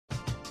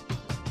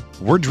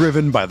We're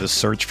driven by the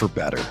search for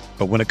better.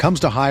 But when it comes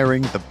to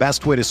hiring, the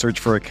best way to search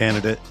for a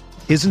candidate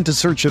isn't to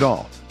search at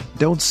all.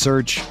 Don't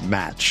search,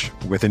 match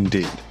with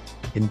Indeed.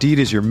 Indeed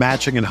is your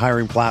matching and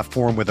hiring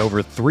platform with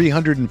over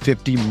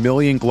 350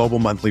 million global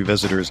monthly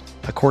visitors,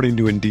 according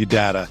to Indeed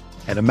data,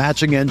 and a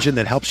matching engine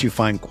that helps you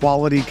find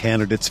quality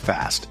candidates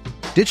fast.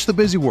 Ditch the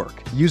busy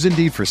work. Use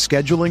Indeed for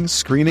scheduling,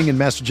 screening, and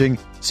messaging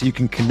so you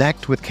can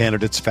connect with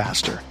candidates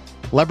faster.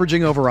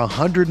 Leveraging over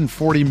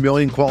 140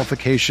 million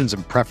qualifications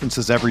and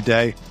preferences every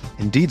day,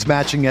 Indeed's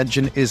matching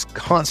engine is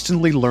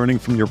constantly learning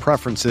from your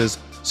preferences,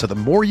 so the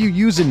more you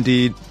use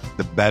Indeed,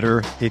 the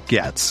better it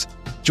gets.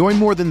 Join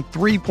more than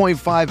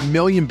 3.5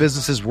 million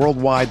businesses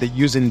worldwide that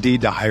use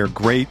Indeed to hire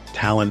great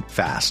talent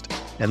fast.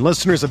 And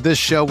listeners of this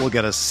show will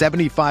get a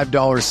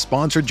 $75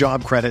 sponsored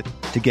job credit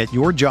to get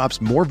your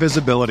jobs more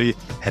visibility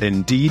at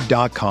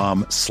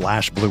Indeed.com/Blue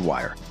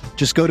Wire.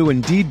 Just go to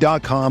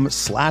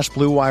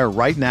Indeed.com/Blue Wire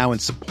right now and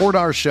support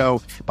our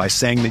show by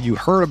saying that you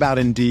heard about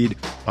Indeed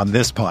on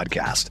this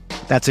podcast.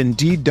 That's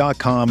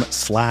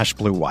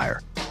Indeed.com/Blue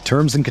Wire.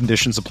 Terms and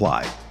conditions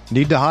apply.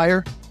 Need to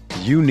hire?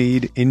 You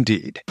need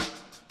Indeed.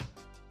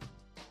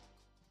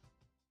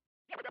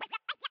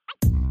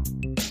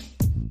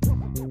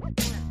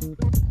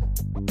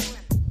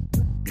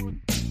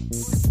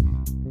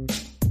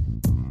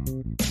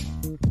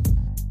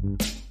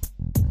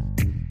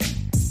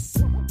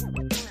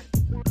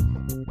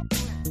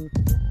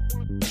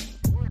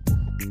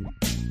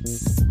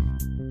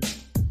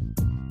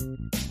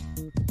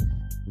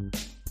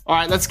 All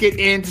right, let's get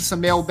into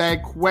some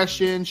mailbag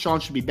questions. Sean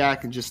should be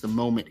back in just a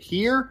moment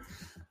here.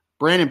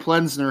 Brandon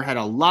Plensner had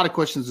a lot of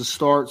questions to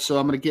start, so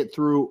I'm going to get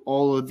through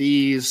all of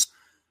these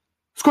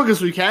as quick as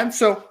we can.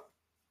 So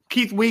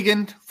Keith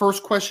Wiegand,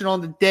 first question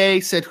on the day,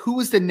 said, who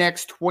is the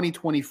next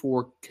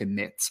 2024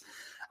 commit?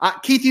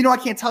 Keith, I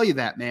can't tell you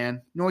that,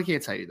 man. No, I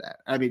can't tell you that.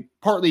 I mean,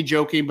 partly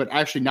joking, but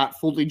actually not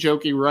fully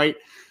joking, right?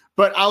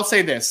 But I'll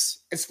say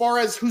this. As far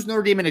as who's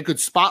Notre Dame in a good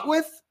spot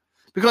with,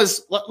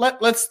 because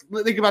let's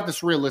think about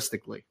this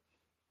realistically.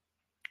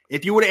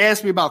 If you would have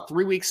asked me about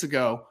 3 weeks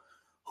ago,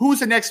 who's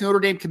the next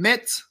Notre Dame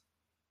commit?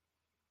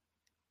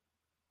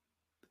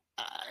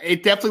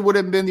 It definitely would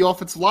have been the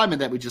offensive lineman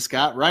that we just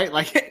got, right?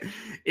 Like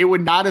it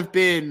would not have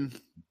been.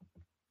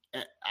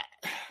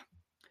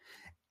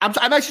 I'm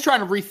actually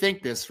trying to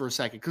rethink this for a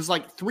second because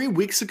like 3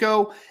 weeks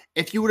ago,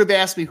 if you would have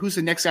asked me who's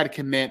the next guy to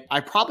commit, I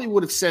probably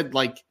would have said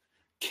like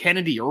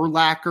Kennedy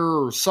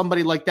Urlacher or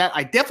somebody like that.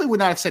 I definitely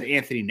would not have said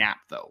Anthony Knapp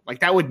though. Like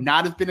that would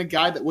not have been a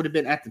guy that would have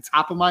been at the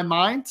top of my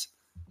mind.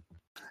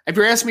 If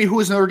you're asking me who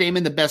is Notre Dame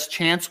in the best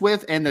chance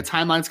with and the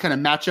timelines kind of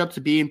match up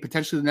to being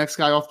potentially the next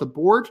guy off the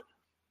board,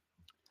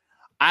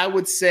 I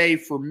would say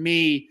for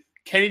me,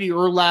 Kennedy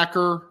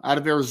Urlacher out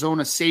of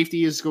Arizona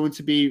safety is going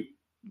to be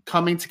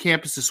coming to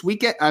campus this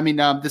weekend.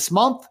 This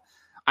month.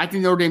 I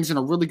think Notre Dame's in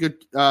a really good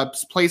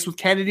place with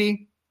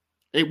Kennedy.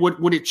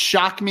 Would it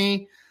shock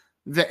me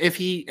that if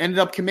he ended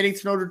up committing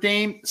to Notre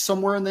Dame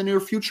somewhere in the near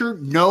future?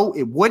 No,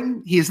 it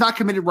wouldn't. He is not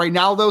committed right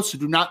now, though, so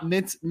do not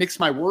mix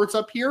my words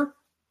up here.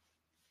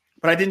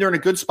 But I think they're in a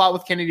good spot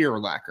with Kennedy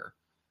Urlacher.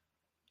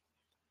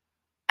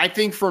 I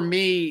think for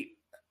me,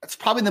 it's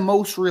probably the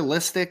most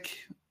realistic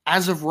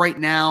as of right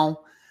now.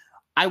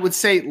 I would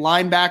say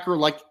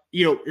linebacker,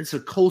 it's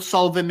a Cole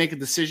Sullivan make a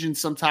decision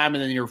sometime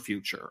in the near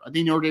future. I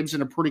think Notre Dame's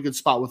in a pretty good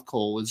spot with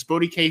Cole. Is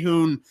Bodie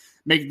Cahoon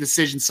make a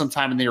decision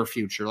sometime in the near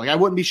future? Like I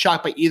wouldn't be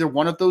shocked by either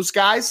one of those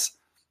guys.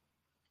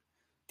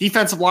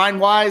 Defensive line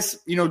wise,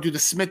 do the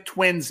Smith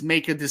twins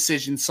make a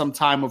decision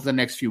sometime over the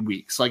next few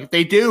weeks? Like if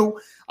they do,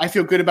 I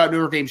feel good about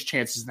Notre Dame's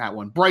chances in that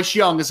one. Bryce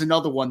Young is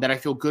another one that I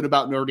feel good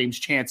about Notre Dame's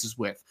chances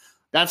with.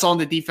 That's on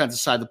the defensive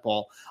side of the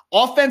ball.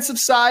 Offensive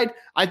side,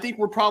 I think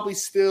we're probably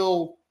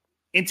still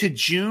into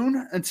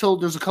June until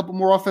there's a couple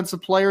more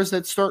offensive players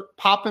that start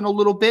popping a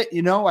little bit.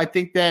 I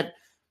think that,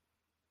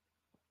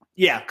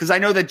 because I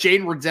know that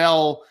Jaden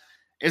Riddell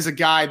is a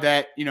guy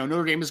that,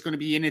 Notre Dame is going to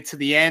be in it to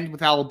the end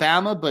with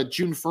Alabama, but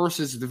June 1st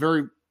is the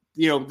very,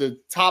 the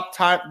top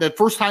time, the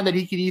first time that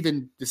he could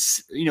even,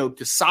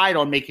 decide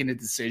on making a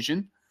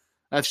decision.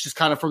 That's just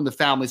kind of from the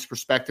family's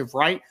perspective,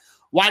 right?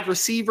 Wide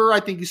receiver,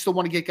 I think you still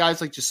want to get guys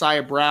like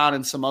Josiah Brown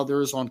and some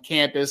others on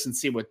campus and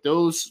see what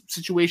those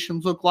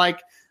situations look like.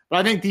 But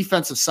I think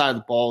defensive side of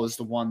the ball is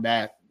the one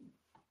that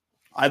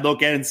I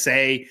look at and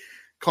say,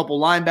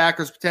 couple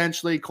linebackers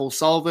potentially, Cole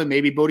Sullivan,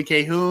 maybe Bodie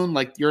Cahoon.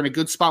 Like you're in a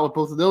good spot with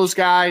both of those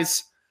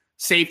guys.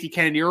 Safety,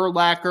 Kennedy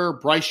Urlacher,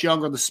 Bryce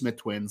Young, or the Smith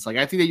twins. Like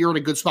I think that you're in a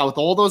good spot with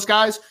all those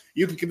guys.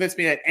 You can convince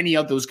me that any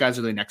of those guys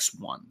are the next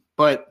one.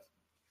 But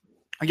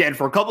again,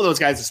 for a couple of those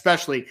guys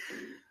especially,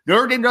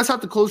 Notre Dame does have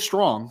to close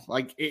strong.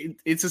 Like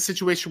it's a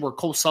situation where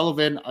Cole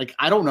Sullivan, like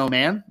I don't know,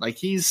 man. Like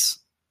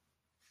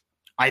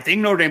I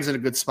think Notre Dame's in a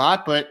good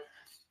spot, but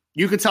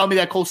you could tell me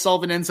that Cole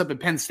Sullivan ends up at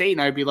Penn State,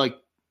 and I'd be like,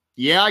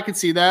 yeah, I could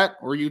see that.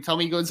 Or you tell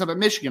me he goes up at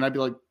Michigan, I'd be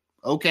like,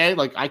 okay,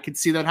 like I could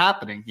see that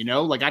happening.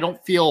 Like I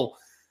don't feel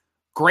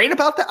great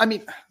about that. I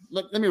mean,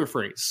 let me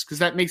rephrase because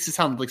that makes it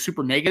sound like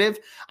super negative.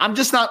 I'm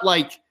just not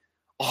like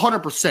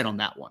 100% on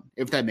that one,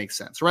 if that makes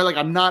sense, right? Like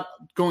I'm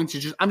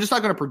just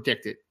not going to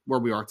predict it where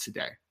we are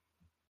today.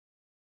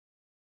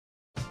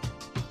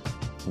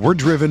 We're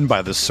driven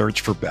by the search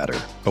for better.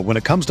 But when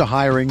it comes to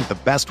hiring, the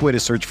best way to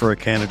search for a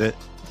candidate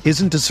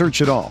isn't to search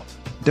at all.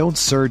 Don't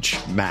search,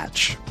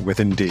 match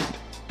with Indeed.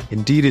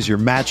 Indeed is your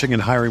matching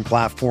and hiring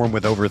platform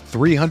with over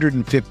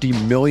 350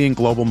 million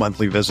global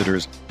monthly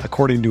visitors,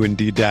 according to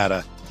Indeed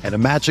data, and a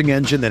matching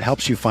engine that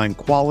helps you find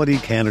quality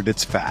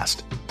candidates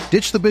fast.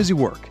 Ditch the busy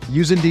work.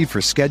 Use Indeed for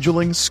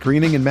scheduling,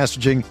 screening, and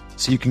messaging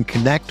so you can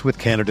connect with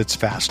candidates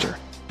faster.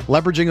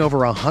 Leveraging over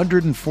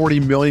 140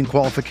 million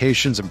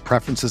qualifications and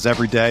preferences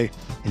every day,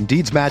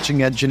 Indeed's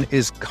matching engine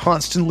is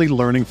constantly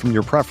learning from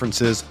your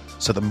preferences,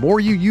 so the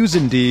more you use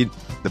Indeed,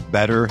 the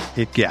better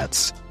it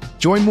gets.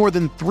 Join more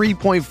than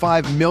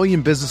 3.5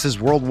 million businesses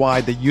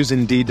worldwide that use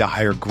Indeed to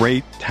hire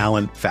great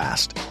talent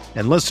fast.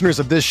 And listeners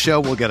of this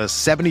show will get a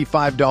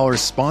 $75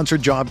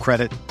 sponsored job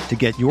credit to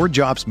get your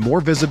jobs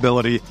more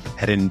visibility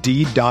at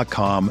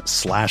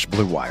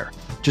Indeed.com/Blue Wire.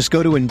 Just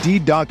go to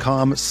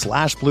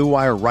Indeed.com/Blue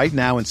Wire right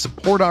now and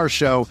support our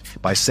show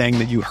by saying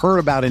that you heard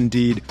about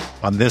Indeed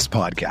on this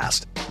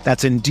podcast.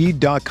 That's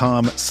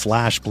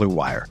Indeed.com/Blue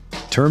Wire.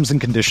 Terms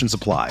and conditions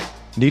apply.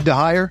 Need to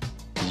hire?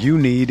 You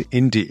need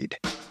Indeed.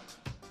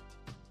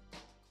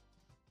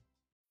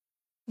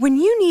 When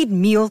you need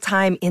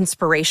mealtime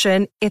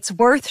inspiration, it's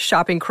worth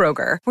shopping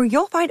Kroger, where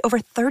you'll find over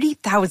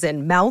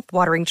 30,000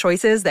 mouth-watering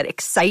choices that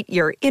excite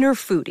your inner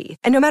foodie.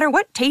 And no matter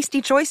what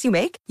tasty choice you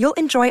make, you'll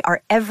enjoy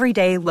our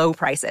everyday low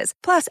prices,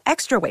 plus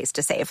extra ways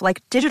to save,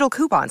 like digital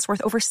coupons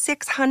worth over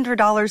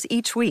 $600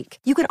 each week.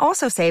 You can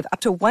also save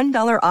up to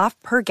 $1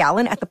 off per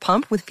gallon at the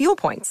pump with fuel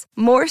points.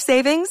 More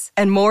savings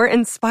and more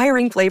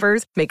inspiring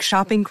flavors make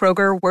shopping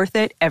Kroger worth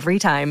it every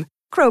time.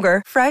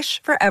 Kroger,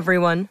 fresh for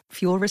everyone.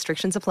 Fuel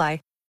restrictions apply.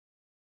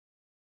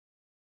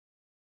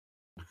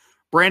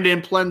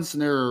 Brandon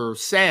Plensner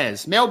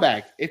says,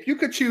 Mailbag, if you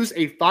could choose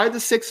a 5 to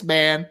 6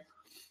 man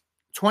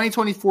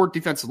 2024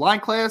 defensive line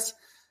class,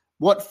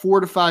 what 4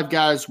 to 5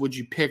 guys would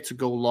you pick to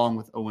go along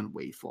with Owen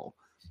Wafel?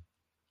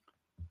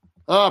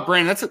 Oh,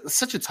 Brandon, that's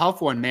such a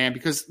tough one, man,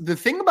 because the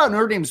thing about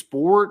Notre Dame's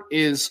board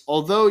is,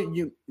 although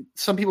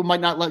some people might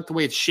not like the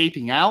way it's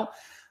shaping out,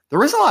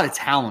 there is a lot of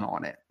talent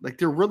on it. Like,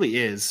 there really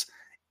is.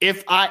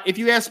 If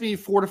you ask me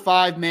 4 to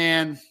 5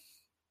 man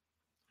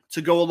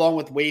to go along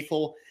with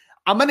Wafel,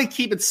 I'm going to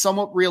keep it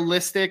somewhat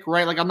realistic,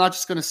 right? Like, I'm not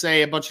just going to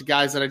say a bunch of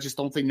guys that I just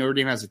don't think Notre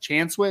Dame has a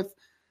chance with.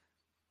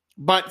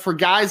 But for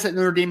guys that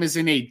Notre Dame is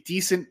in a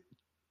decent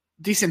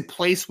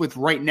place with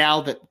right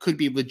now that could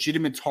be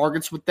legitimate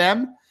targets with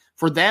them,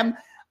 for them,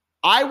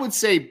 I would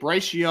say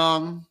Bryce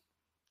Young,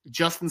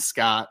 Justin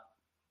Scott,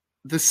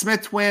 the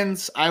Smith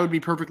twins, I would be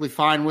perfectly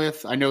fine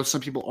with. I know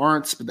some people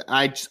aren't, but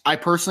I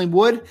personally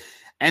would.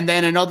 And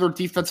then another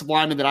defensive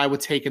lineman that I would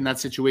take in that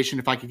situation,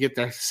 if I could get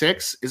that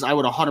 6, is I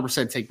would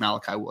 100% take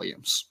Malachi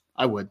Williams.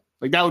 I would.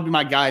 Like, that would be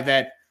my guy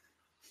that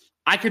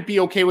I could be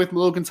okay with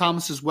Logan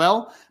Thomas as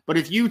well. But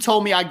if you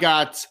told me I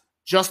got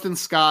Justin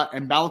Scott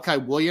and Malachi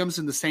Williams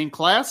in the same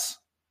class,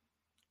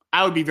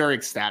 I would be very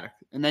ecstatic.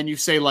 And then you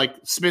say, like,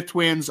 Smith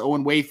twins,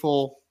 Owen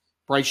Wafel,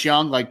 Bryce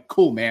Young, like,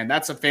 cool, man.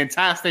 That's a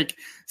fantastic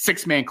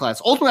 6-man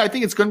class. Ultimately, I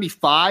think it's going to be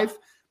 5.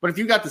 But if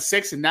you got the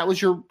 6 and that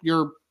was your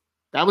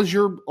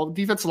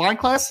defensive line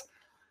class,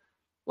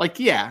 like,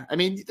 yeah, I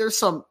mean, there's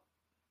some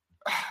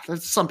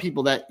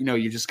people that,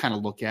 you just kind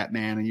of look at,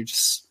 man, and you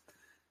just,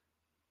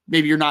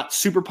 maybe you're not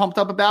super pumped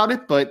up about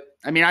it, but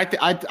I mean,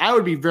 I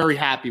would be very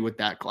happy with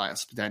that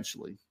class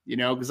potentially,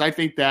 because I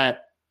think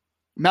that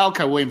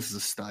Malachi Williams is a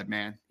stud,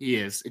 man. He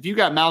is. If you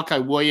got Malachi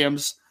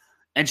Williams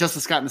and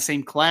Justin Scott in the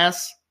same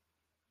class,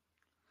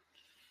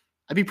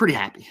 I'd be pretty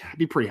happy.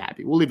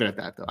 We'll leave it at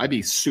that, though. I'd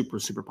be super,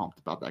 super pumped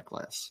about that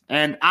class.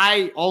 And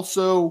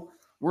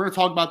we're going to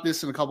talk about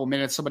this in a couple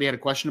minutes. Somebody had a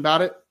question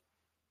about it.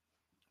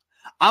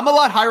 I'm a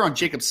lot higher on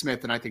Jacob Smith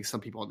than I think some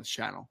people on this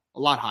channel. A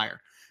lot higher.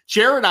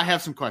 Jared, I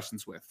have some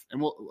questions with.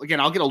 And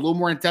I'll get a little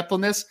more in depth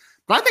on this.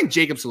 But I think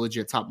Jacob's a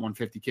legit top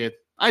 150 kid.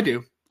 I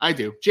do.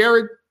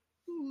 Jared,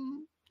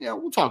 yeah,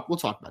 we'll talk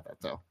about that,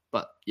 though.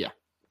 But, yeah,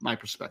 my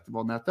perspective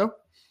on that, though.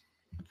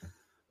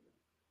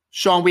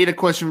 Sean, we had a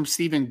question from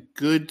Stephen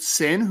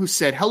Goodson, who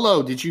said,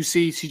 hello, did you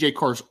see CJ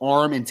Carr's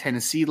arm in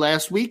Tennessee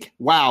last week?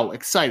 Wow,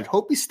 excited.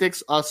 Hope he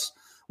sticks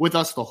with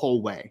us the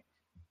whole way.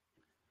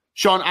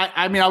 Sean,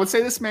 I mean, I would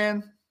say this,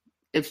 man.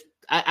 If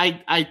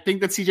I think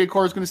that CJ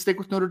Carr is going to stick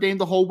with Notre Dame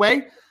the whole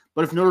way,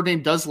 but if Notre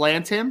Dame does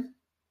land him,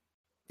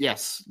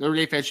 yes, Notre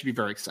Dame fans should be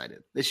very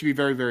excited. They should be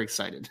very, very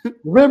excited.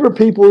 Remember,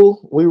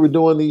 we were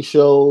doing these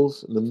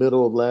shows in the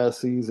middle of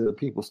last season, and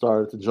people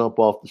started to jump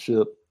off the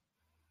ship.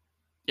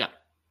 Yeah.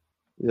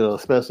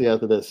 Especially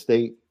after that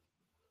state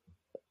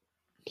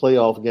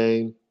playoff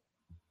game.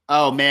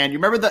 Oh, man. You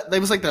remember that? It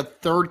was like the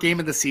third game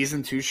of the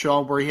season, too,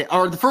 Sean,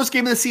 or the first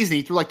game of the season,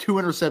 he threw like 2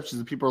 interceptions,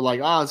 and people are like,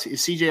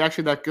 is CJ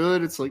actually that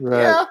good? It's like,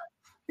 right.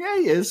 Yeah,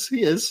 he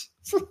is.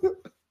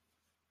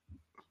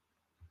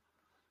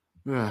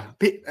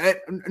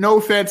 No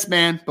offense,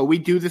 man, but we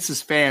do this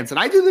as fans, and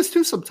I do this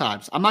too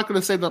sometimes. I'm not going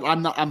to say that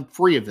I'm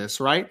free of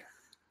this, right?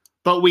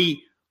 But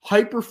we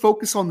hyper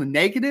focus on the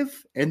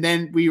negative, and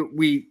then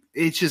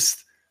it's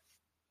just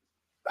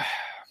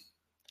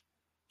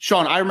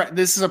Sean, I remember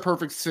this is a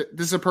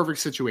perfect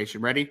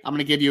situation. Ready? I'll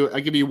give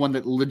you one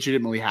that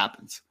legitimately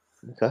happens.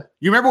 Okay.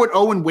 You remember when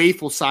Owen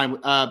Wafle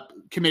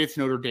committed to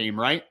Notre Dame,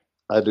 right?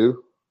 I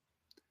do.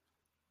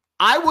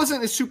 I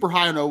wasn't as super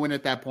high on Owen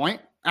at that point.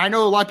 I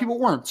know a lot of people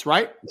weren't,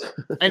 right?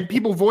 And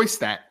people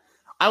voiced that.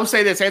 I will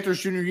say this, after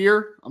his junior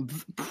year, I'm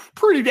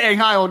pretty dang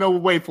high on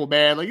Owen Wafle,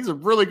 man. Like, he's a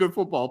really good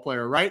football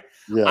player, right?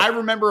 Yeah. I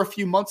remember a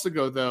few months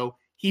ago, though,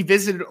 he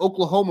visited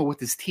Oklahoma with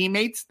his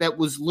teammates that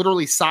was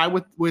literally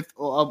signed with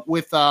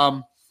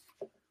Oklahoma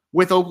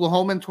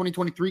in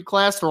 2023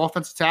 class, their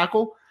offensive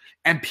tackle,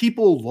 and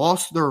people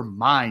lost their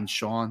mind,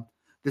 Sean.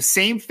 The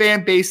same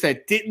fan base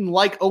that didn't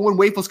like Owen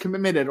Wafle's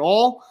commitment at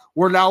all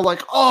were now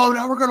like, oh,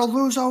 now we're going to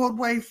lose Owen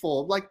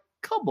Wafle. I'm like,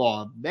 come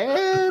on,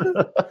 man.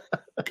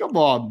 Come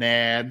on,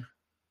 man.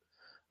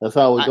 That's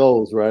how it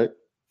goes, right?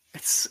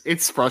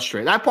 It's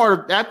frustrating. That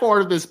part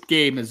of this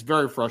game is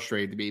very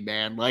frustrating to me,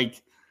 man.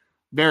 Like,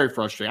 very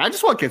frustrating. I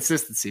just want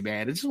consistency,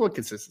 man. I just want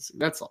consistency.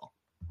 That's all.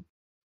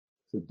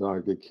 He's a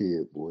darn good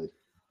kid, boy.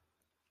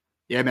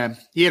 Yeah, man.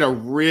 He had a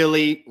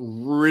really,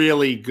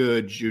 really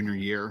good junior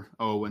year,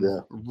 Owen.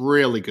 Yeah.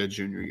 Really good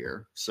junior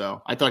year.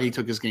 So I thought he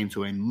took his game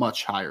to a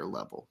much higher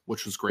level,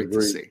 which was great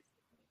to see.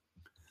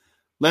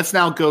 Let's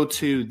now go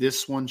to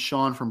this one,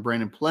 Sean, from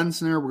Brandon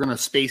Plensner. We're going to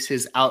space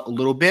his out a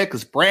little bit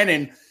because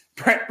Brandon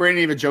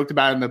even joked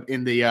about it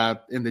in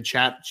the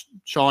chat.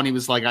 Sean, he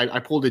was like, I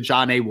pulled a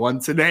John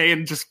A1 today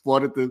and just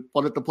flooded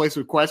the place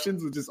with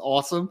questions, which is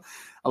awesome.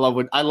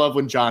 I love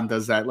when John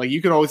does that. Like,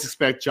 you can always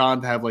expect John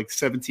to have like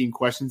 17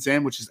 questions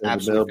in, which is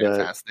absolutely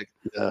fantastic.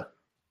 Yeah.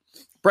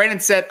 Brandon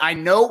said, I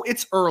know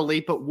it's early,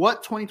 but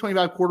what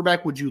 2025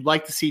 quarterback would you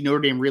like to see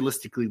Notre Dame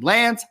realistically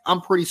land? I'm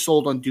pretty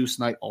sold on Deuce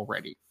Knight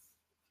already.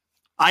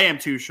 I am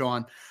too,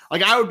 Sean.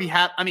 Like, I would be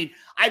happy. I mean,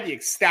 I'd be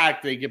ecstatic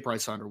if they get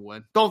Bryce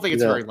Underwood. Don't think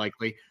it's very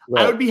likely.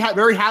 Right. I would be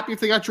very happy if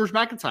they got George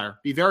McIntyre.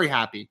 Be very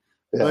happy.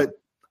 Yeah. But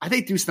I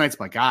think Deuce Knight's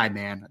my guy,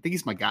 man. I think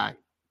he's my guy.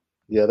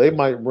 Yeah, they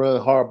might run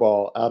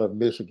Harbaugh out of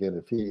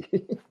Michigan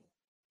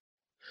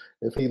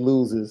if he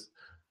loses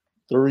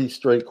 3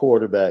 straight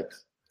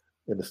quarterbacks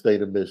in the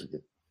state of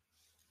Michigan.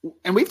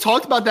 And we've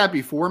talked about that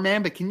before,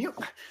 man. But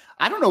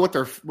I don't know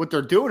what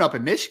they're doing up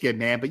in Michigan,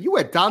 man. But you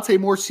had Dante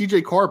Moore,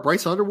 CJ Carr,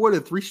 Bryce Underwood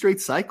in 3 straight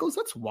cycles.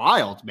 That's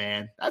wild,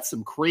 man. That's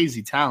some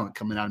crazy talent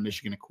coming out of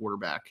Michigan at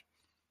quarterback.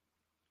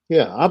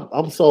 Yeah,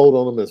 I'm sold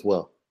on him as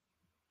well.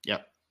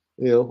 Yep.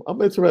 You know,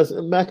 I'm interested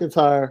in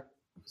McIntyre.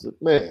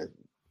 Man,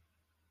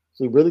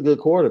 he's a really good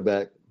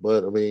quarterback.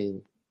 But I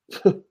mean,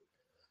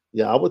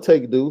 yeah, I would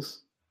take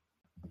Deuce.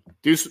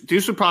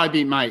 Deuce would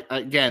probably be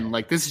again,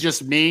 like, this is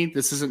just me.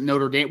 This isn't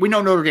Notre Dame. We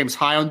know Notre Dame's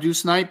high on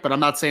Deuce Knight, but I'm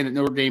not saying that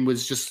Notre Dame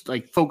was just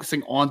like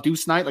focusing on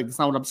Deuce Knight. Like, that's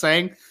not what I'm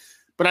saying.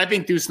 But I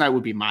think Deuce Knight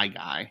would be my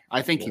guy.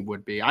 I think he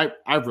would be. I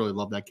really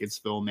love that kid's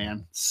Phil,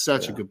 man.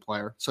 Such a good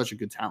player. Such a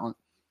good talent.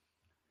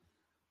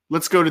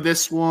 Let's go to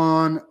this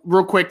one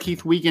real quick.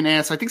 Keith Wiegand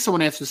asked, I think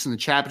someone answered this in the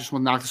chat, but just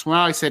want to knock this one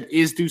out. I said,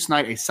 is Deuce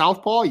Knight a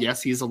southpaw?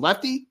 Yes, he is a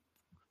lefty.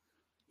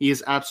 He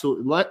is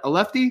absolutely a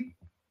lefty.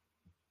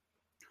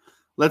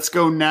 Let's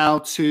go now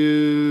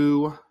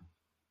to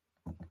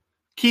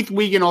Keith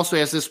Wiegand also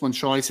asked this one,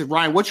 Sean. He said,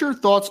 Ryan, what's your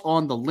thoughts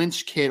on the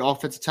Lynch kid,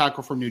 offensive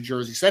tackle from New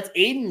Jersey? So that's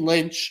Aiden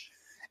Lynch.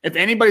 If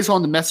anybody's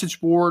on the message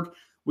board,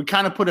 we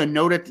kind of put a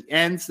note at the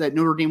end that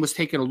Notre Dame was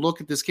taking a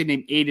look at this kid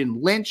named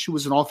Aiden Lynch, who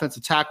was an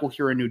offensive tackle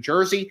here in New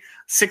Jersey,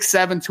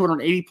 6'7",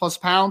 280-plus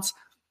pounds.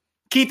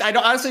 Keith, I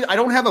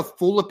don't have a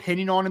full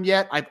opinion on him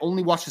yet. I've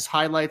only watched his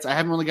highlights. I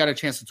haven't really got a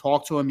chance to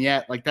talk to him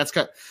yet. Like,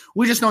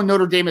 we just know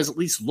Notre Dame is at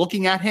least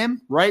looking at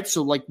him, right?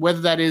 So, like,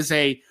 whether that is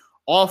a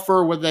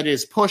offer, whether that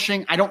is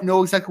pushing, I don't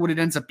know exactly what it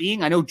ends up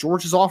being. I know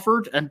Georgia's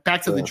offered, and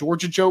back to the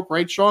Georgia joke,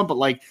 right, Sean? But,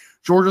 like,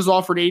 Georgia's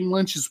offered Aiden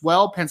Lynch as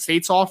well. Penn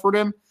State's offered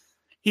him.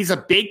 He's a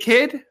big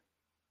kid,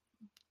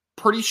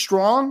 pretty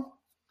strong.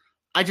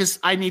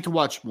 I need to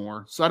watch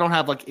more. So I don't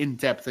have like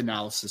in-depth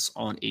analysis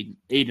on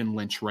Aiden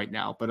Lynch right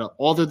now. But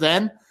other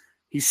than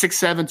he's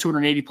 6'7",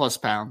 280 plus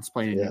pounds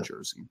playing in New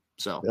Jersey.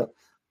 So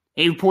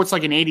he reports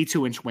like an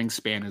 82-inch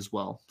wingspan as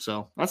well.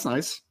 So that's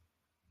nice.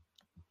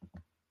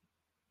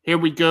 Here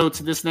we go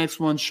to this next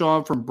one,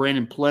 Sean, from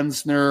Brandon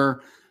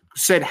Plensner, who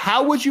said,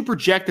 how would you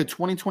project the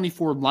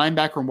 2024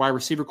 linebacker and wide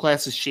receiver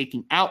classes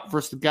shaking out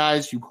versus the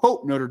guys you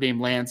hope Notre Dame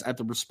lands at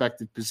the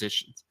respective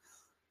positions?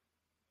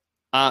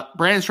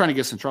 Brandon's trying to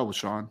get us in trouble,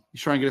 Sean.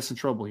 He's trying to get us in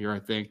trouble here, I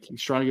think.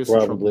 He's trying to get us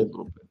in trouble a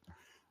little bit.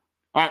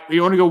 All right,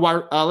 you want to go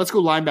let's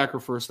go linebacker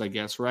first, I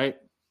guess, right?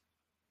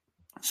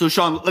 So,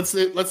 Sean, let's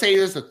say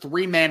there's a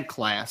 3-man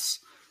class.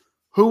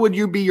 Who would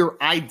you be your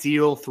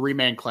ideal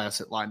 3-man class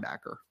at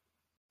linebacker?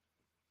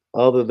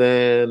 Other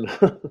than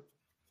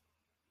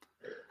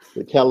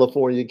the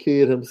California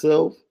kid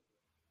himself?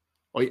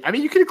 Oh, I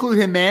mean, you could include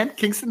him, man.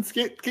 Kingston's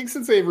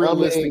a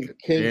realistic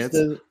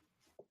Kingston,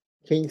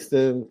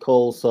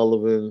 Cole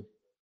Sullivan.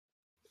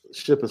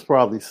 Ship has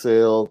probably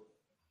sailed,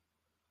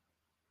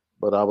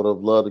 but I would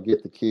have loved to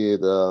get the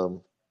kid,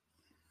 the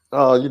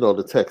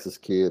Texas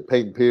kid,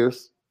 Peyton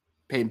Pierce.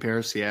 Peyton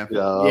Pierce, yeah.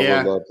 Yeah,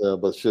 I would love that,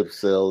 but ship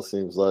sailed,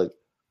 seems like.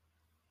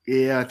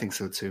 Yeah, I think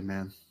so too,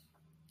 man.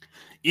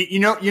 You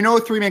know a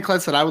three-man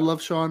class that I would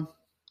love, Sean?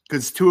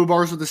 Because two of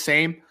ours are the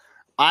same.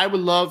 I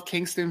would love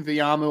Kingston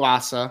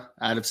Villamuasa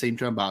out of St.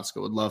 John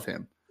Bosco. Would love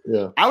him.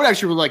 Yeah. I would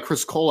actually really like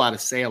Chris Cole out of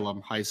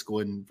Salem High School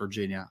in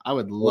Virginia. I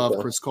would love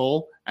Chris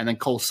Cole and then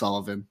Cole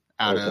Sullivan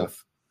out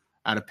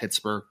of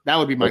Pittsburgh. That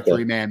would be my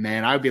three-man,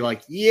 man. I would be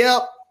like,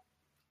 yep.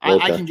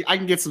 I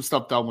can get some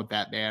stuff done with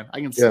that, man. I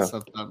can get some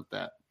stuff done with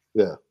that.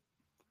 Yeah.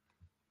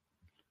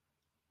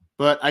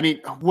 But, I mean,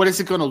 what is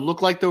it going to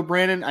look like, though,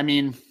 Brandon? I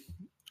mean,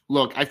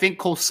 look, I think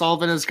Cole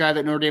Sullivan is a guy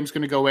that Notre Dame's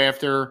going to go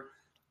after.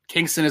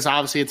 Kingston is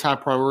obviously a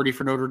top priority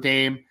for Notre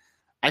Dame.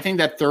 I think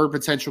that third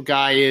potential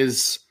guy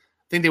is –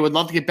 I think they would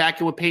love to get back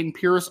in with Peyton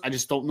Pierce. I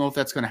just don't know if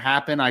that's going to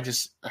happen.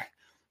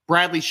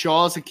 Bradley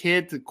Shaw is a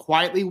kid to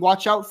quietly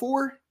watch out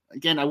for.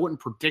 Again, I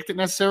wouldn't predict it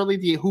necessarily.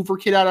 The Hoover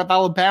kid out of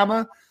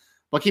Alabama,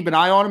 but keep an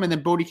eye on him. And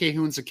then Bodie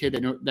Cahoon's a kid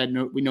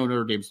that we know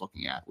Notre Dame's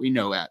looking at. We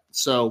know that.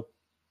 So,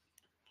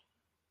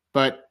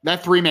 but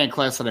that three-man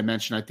class that I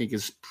mentioned, I think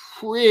is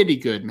pretty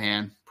good,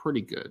 man.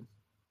 Pretty good.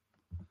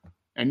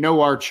 And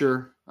no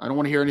Archer. I don't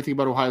want to hear anything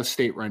about Ohio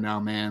State right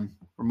now, man.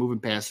 We're moving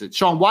past it.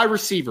 Sean, wide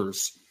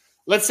receivers.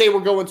 Let's say we're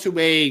going to I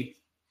think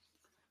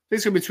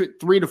it's going to be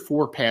 3 to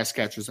 4 pass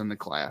catchers in the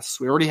class.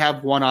 We already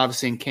have one,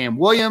 obviously, in Cam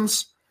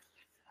Williams.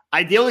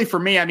 Ideally for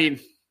me, I mean,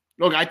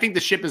 look, I think the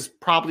ship has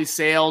probably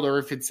sailed, or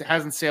if it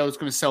hasn't sailed, it's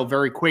going to sail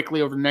very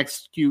quickly over the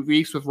next few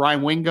weeks with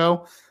Ryan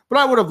Wingo. But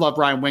I would have loved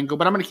Ryan Wingo,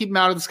 but I'm going to keep him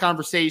out of this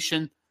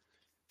conversation.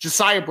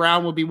 Josiah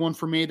Brown would be one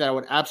for me that I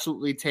would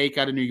absolutely take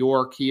out of New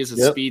York. He is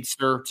a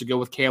speedster to go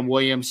with Cam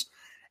Williams.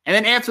 And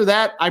then after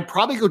that, I'd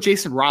probably go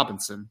Jason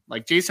Robinson.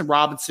 Like Jason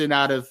Robinson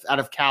out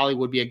of Cali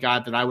would be a guy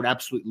that I would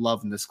absolutely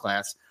love in this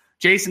class.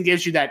 Jason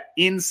gives you that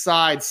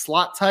inside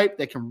slot type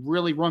that can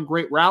really run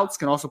great routes,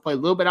 can also play a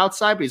little bit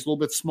outside, but he's a little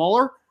bit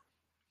smaller.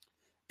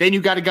 Then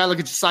you got a guy like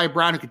a Josiah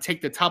Brown who can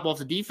take the top off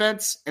the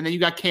defense. And then you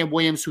got Cam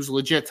Williams, who's a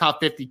legit top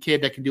 50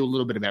 kid that can do a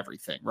little bit of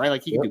everything, right?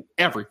 Like he can do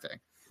everything.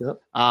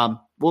 Yep.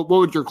 What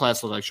would your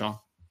class look like, Sean?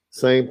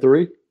 Same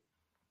three.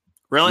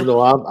 Really? You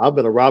know, I've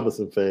been a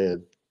Robinson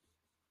fan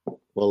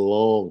for a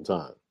long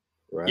time,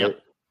 right?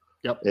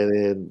 Yep.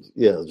 And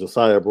then,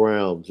 Josiah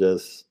Brown,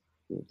 just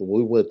when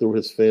we went through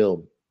his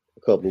film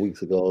a couple of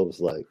weeks ago, it was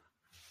like,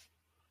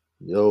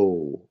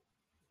 yo,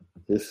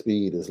 his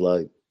speed is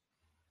like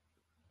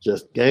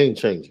just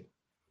game-changing.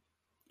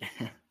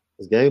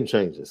 It's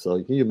game-changing.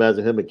 So can you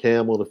imagine him and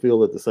Cam on the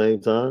field at the same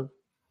time?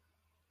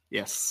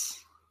 Yes.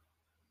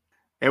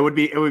 It would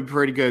be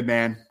pretty good,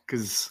 man,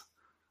 because –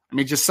 I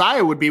mean,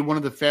 Josiah would be one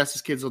of the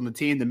fastest kids on the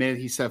team the minute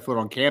he set foot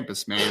on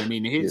campus, man. I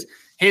mean,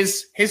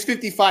 his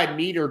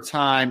 55-meter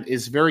time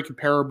is very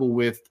comparable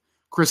with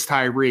Chris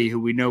Tyree, who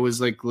we know is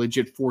like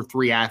legit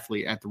 4.3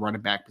 athlete at the running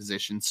back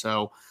position.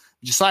 So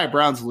Josiah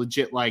Brown's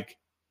legit like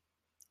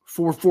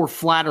 4.4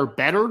 flat or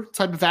better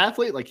type of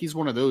athlete. Like he's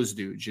one of those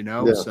dudes, you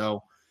know? Yeah.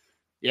 So,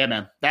 yeah,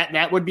 man,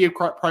 that would be a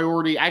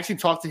priority. I actually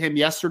talked to him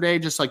yesterday,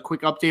 just like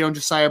quick update on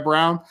Josiah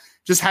Brown.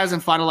 Just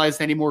hasn't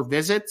finalized any more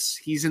visits.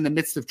 He's in the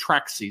midst of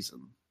track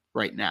season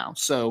right now.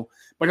 So,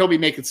 but he'll be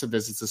making some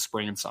visits this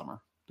spring and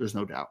summer. There's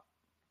no doubt.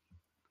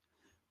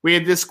 We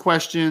had this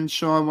question.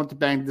 Sean, want to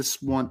bang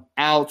this one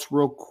out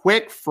real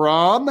quick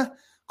from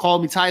Call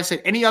Me Ty.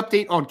 Said, any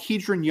update on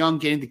Keidron Young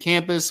getting to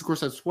campus? Of course,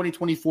 that's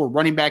 2024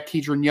 running back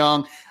Keidron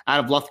Young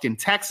out of Lufkin,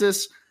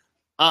 Texas.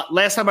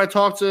 Last time I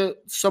talked to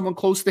someone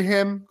close to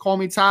him, Call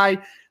Me Ty,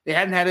 they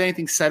hadn't had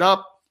anything set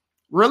up.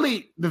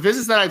 Really, the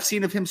visits that I've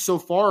seen of him so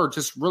far are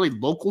just really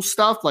local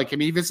stuff. Like, I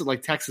mean, he visited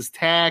like Texas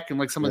Tech and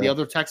like some of the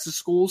other Texas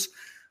schools.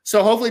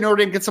 So hopefully Notre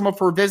Dame gets him up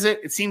for a visit.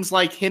 It seems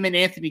like him and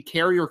Anthony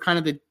Carey are kind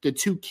of the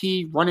two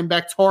key running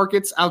back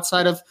targets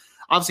outside of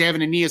obviously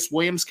having Aeneas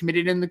Williams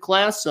committed in the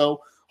class.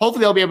 So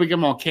hopefully they'll be able to get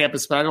him on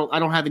campus, but I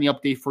don't have any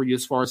update for you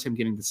as far as him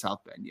getting to South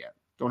Bend yet.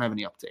 Don't have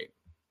any update.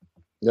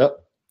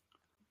 Yep.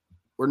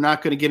 We're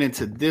not going to get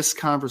into this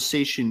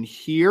conversation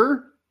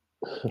here.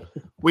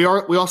 We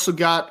also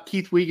got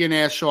Keith Wiegand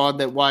asked Sean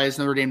that why is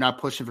Notre Dame not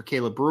pushing for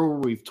Caleb Brewer?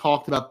 We've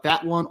talked about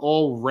that one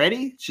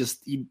already. It's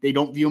just they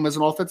don't view him as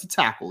an offensive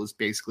tackle is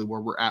basically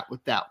where we're at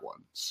with that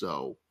one.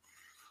 So,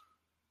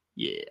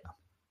 yeah.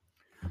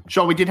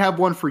 Sean, we did have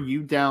one for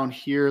you down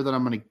here that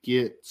I'm going to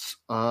get.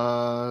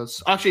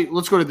 Actually,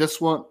 let's go to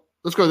this one.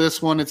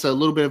 It's a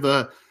little bit of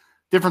a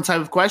different type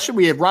of question.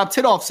 We have Rob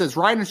Tidoff says,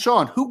 Ryan and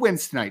Sean, who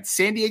wins tonight,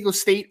 San Diego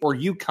State or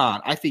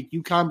UConn? I think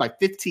UConn by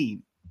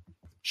 15.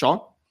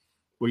 Sean?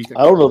 What do you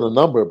think? I don't know the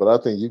number, but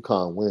I think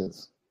UConn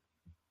wins.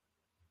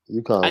 I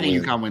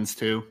think UConn wins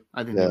too.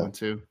 I think they win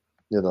too.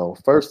 You know,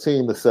 first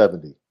team to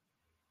 70.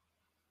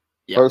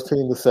 Yep. First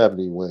team to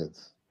 70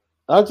 wins.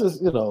 I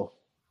just,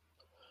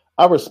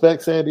 I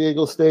respect San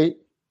Diego State.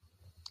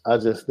 I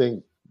just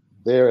think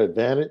their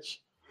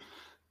advantage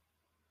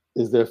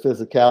is their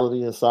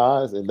physicality and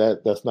size, and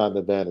that's not an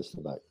advantage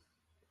tonight.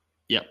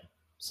 Yep.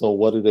 So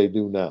what do they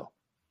do now?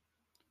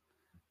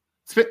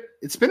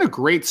 It's been a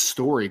great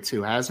story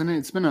too, hasn't it?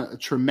 It's been a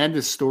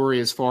tremendous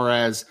story as far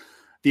as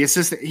the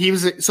assistant. He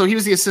was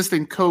the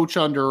assistant coach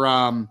under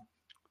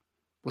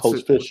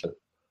Coach Fisher.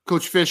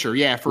 Coach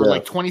Fisher, for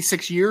like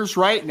 26 years,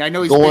 right? And I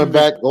know he's going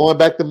back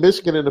to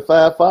Michigan in the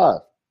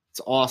 5-5.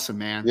 It's awesome,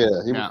 man. Yeah,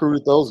 he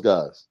recruited those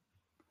guys.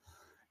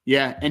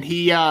 Yeah, and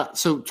he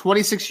so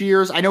 26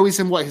 years. I know he's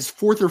in his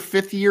fourth or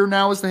fifth year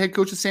now as the head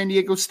coach of San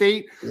Diego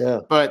State.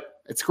 Yeah, but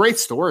it's a great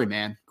story,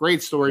 man.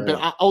 Great story. Yeah.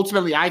 But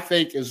ultimately, I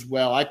think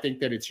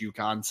that it's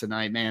UConn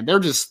tonight, man. They're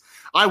just.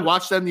 I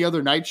watched them the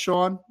other night,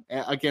 Sean,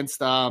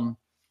 against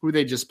who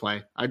they just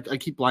play. I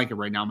keep blanking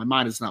right now. My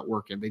mind is not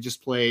working. They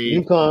just play.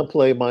 UConn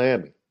play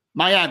Miami.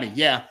 Miami,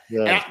 yeah.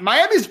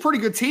 Miami's a pretty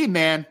good team,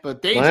 man,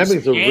 but they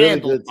Miami's just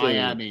handled really good team.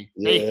 Miami.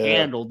 They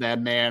handled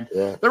them, man.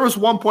 Yeah. There was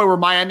one point where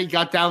Miami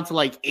got down to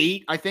like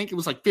 8. I think it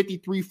was like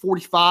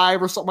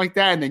 53-45 or something like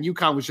that. And then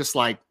UConn was just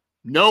like,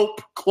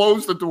 nope,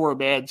 close the door,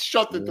 man.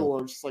 Shut the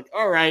door. It's like,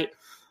 all right.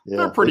 Yeah.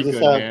 They're pretty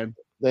good, man.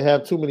 They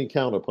have too many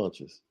counter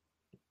punches.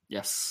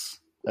 Yes.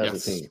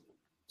 As a team.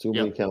 Too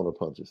many counter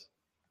punches.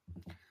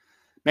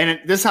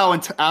 Man, this is how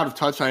out of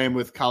touch I am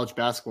with college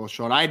basketball,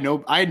 Sean. I had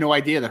no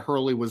idea that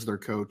Hurley was their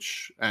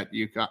coach at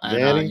UConn.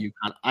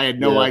 I had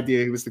no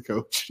idea he was the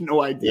coach.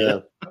 No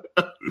idea.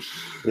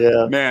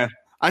 Yeah. Man,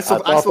 I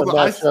thought the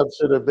matchup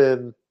should have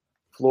been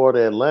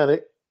Florida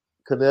Atlantic,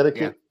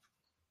 Connecticut.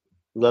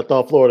 Yeah. I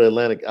thought Florida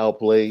Atlantic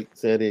outplayed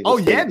San Diego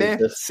State. Yeah, man.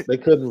 They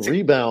couldn't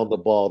rebound the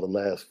ball the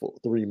last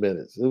 3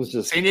 minutes. It was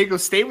just San Diego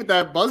State with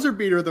that buzzer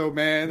beater, though,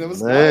 man. That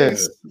was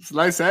nice. It's a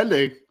nice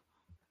ending.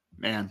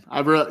 Man,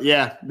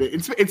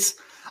 it's.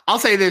 I'll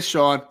say this,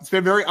 Sean. It's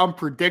been very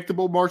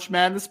unpredictable March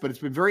Madness, but it's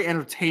been very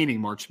entertaining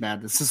March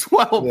Madness as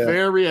well. Yeah.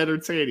 Very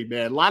entertaining,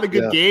 man. A lot of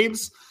good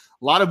games,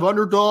 a lot of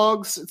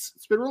underdogs.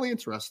 It's been really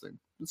interesting.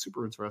 It's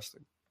super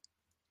interesting.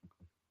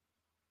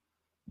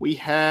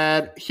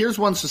 Here's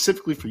one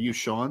specifically for you,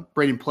 Sean.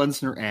 Braden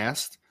Plensner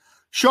asked,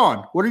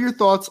 Sean, what are your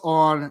thoughts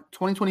on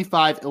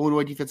 2025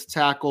 Illinois defensive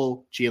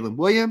tackle Jalen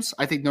Williams?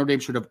 I think Notre Dame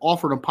should have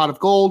offered him a pot of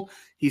gold.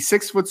 He's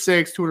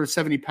 6'6",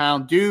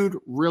 270-pound dude.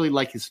 Really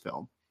like his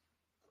film.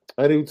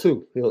 I do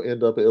too. He'll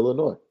end up in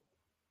Illinois.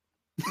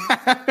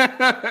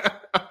 I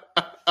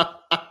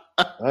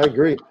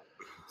agree.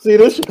 See,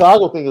 this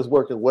Chicago thing is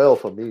working well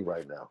for me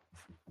right now.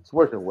 It's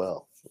working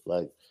well.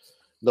 Like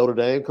Notre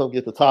Dame, come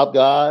get the top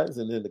guys,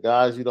 and then the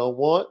guys you don't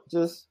want,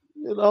 just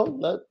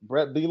let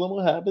Brett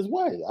Bielema have his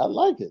way. I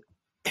like it.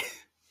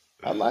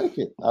 I like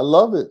it. I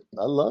love it.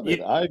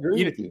 I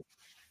agree with you.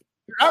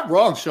 You're not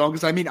wrong, Sean,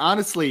 because,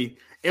 honestly,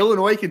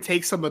 Illinois can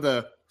take some of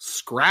the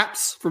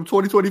scraps from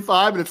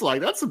 2025, and it's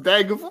like, that's some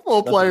dang good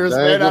football players,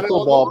 man. Good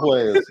football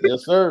players.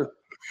 Yes, sir.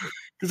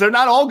 Because they're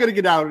not all going to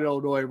get out in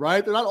Illinois,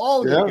 right? They're not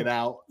all going to get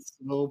out.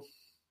 So,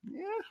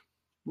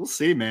 we'll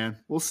see, man.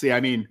 We'll see.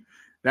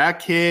 That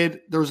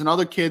kid, there was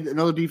another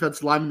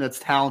defensive lineman that's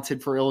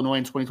talented for Illinois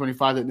in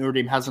 2025 that Notre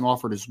Dame hasn't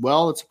offered as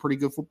well. It's a pretty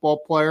good football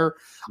player.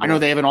 Yeah. I know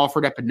they haven't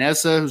offered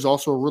Epinesa, who's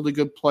also a really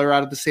good player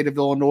out of the state of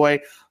Illinois.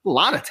 A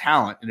lot of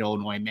talent in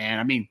Illinois,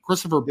 man.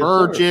 Christopher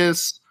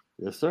Burgess.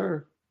 Yes,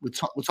 sir. We'll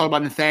talk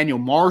about Nathaniel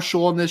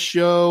Marshall on this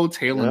show,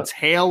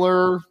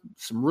 Taylor,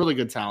 some really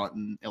good talent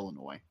in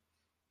Illinois.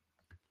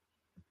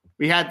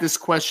 We had this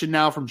question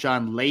now from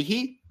John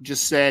Leahy,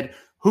 just said,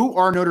 who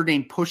are Notre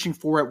Dame pushing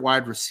for at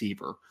wide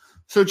receiver?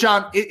 So,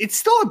 John, it's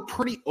still a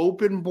pretty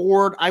open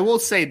board. I will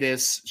say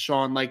this,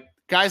 Sean,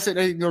 guys that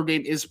I think Notre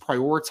Dame is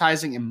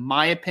prioritizing, in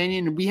my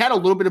opinion. We had a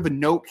little bit of a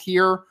note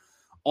here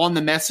on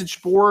the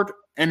message board.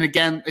 And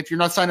again, if you're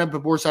not signed up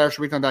at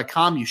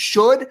board.com, you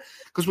should,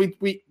 because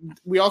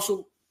we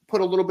also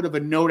put a little bit of a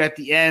note at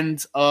the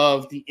end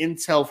of the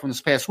intel from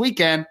this past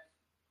weekend.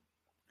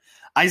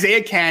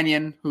 Isaiah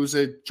Canyon, who's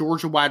a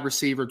Georgia wide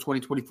receiver,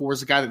 2024,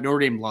 is a guy that Notre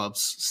Dame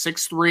loves.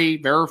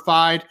 6'3",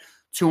 verified,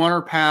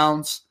 200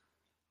 pounds.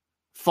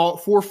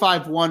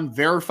 4.51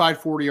 verified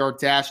 40-yard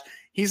dash.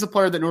 He's a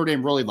player that Notre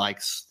Dame really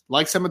likes.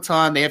 Likes him a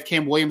ton. They have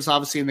Cam Williams,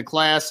 obviously, in the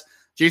class.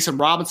 Jason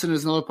Robinson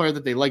is another player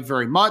that they like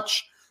very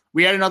much.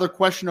 We had another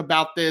question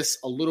about this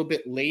a little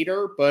bit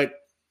later, but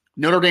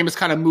Notre Dame has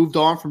kind of moved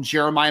on from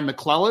Jeremiah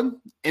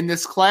McClellan in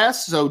this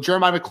class. So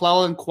Jeremiah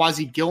McClellan,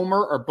 Quasi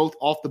Gilmer are both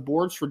off the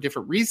boards for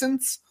different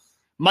reasons.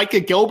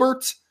 Micah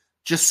Gilbert,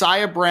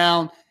 Josiah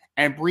Brown,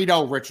 and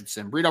Breedell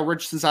Richardson. Breedell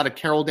Richardson's out of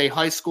Carroll Day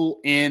High School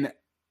in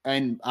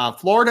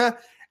Florida.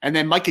 And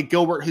then Micah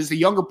Gilbert, who's the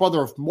younger brother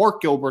of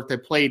Mark Gilbert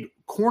that played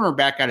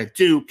cornerback out of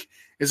Duke,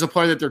 is a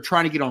player that they're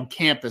trying to get on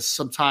campus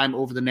sometime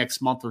over the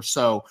next month or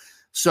so.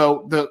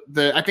 So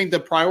I think the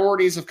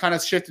priorities have kind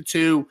of shifted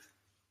to,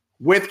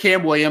 with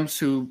Cam Williams,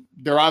 who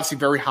they're obviously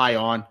very high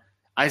on,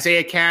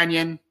 Isaiah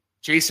Canyon,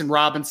 Jason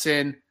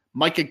Robinson,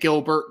 Micah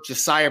Gilbert,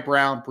 Josiah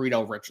Brown,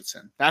 Breedell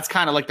Richardson. That's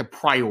kind of like the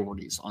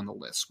priorities on the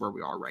list where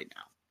we are right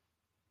now.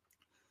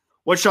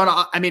 What,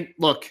 Sean,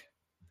 look,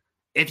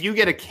 if you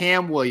get a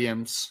Cam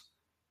Williams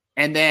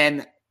and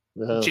then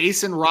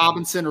Jason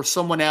Robinson or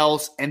someone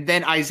else, and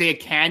then Isaiah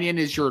Canyon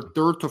is your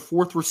third to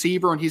fourth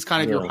receiver, and he's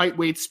kind of your height,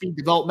 weight, speed,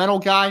 developmental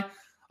guy,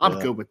 I'm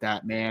good with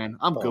that, man.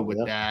 I'm good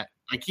with that.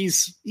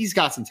 He's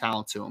got some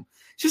talent to him.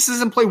 Just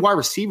doesn't play wide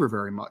receiver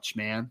very much,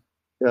 man.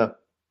 Yeah.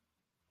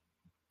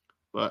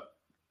 But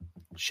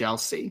shall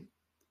see.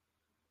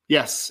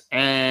 Yes,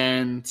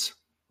 and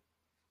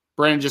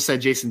Brandon just said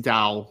Jason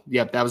Dowell.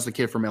 Yep, that was the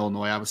kid from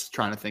Illinois. I was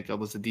trying to think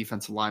of was the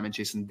defensive lineman,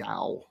 Jason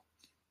Dowell.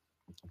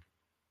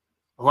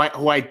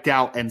 Who I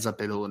doubt ends up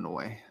in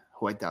Illinois.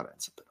 But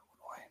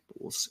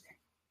we'll see.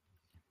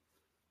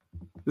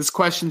 This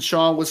question,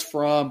 Sean, was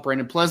from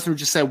Brandon Pleasant, who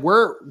just said,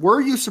 were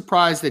you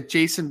surprised that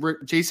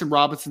Jason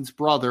Robinson's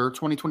brother,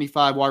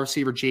 2025 wide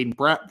receiver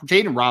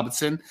Jaden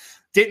Robinson,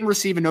 didn't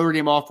receive a Notre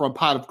Dame offer on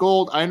pot of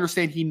gold? I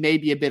understand he may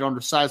be a bit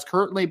undersized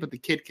currently, but the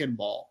kid can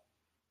ball.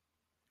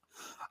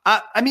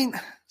 I mean,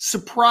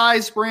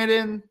 surprised,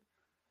 Brandon. I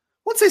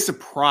wouldn't say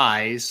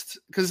surprised,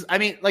 because, I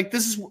mean, like,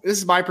 this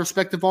is my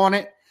perspective on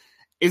it,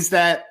 is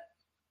that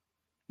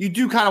you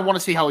do kind of want to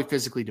see how he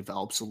physically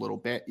develops a little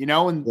bit,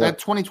 and that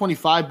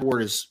 2025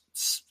 board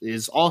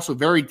is also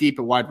very deep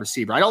at wide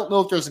receiver. I don't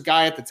know if there's a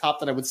guy at the top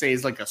that I would say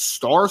is like a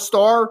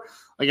star,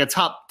 like a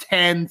top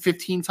 10,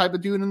 15 type of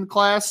dude in the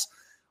class,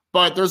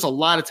 but there's a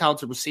lot of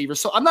talented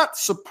receivers. So I'm not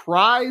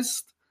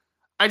surprised.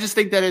 I just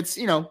think that it's,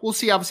 we'll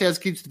see obviously as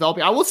it keeps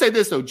developing. I will say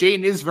this though,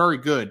 Jaden is very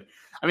good.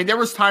 I mean, there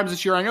was times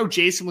this year, I know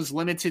Jason was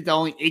limited to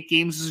only 8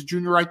 games as a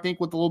junior, I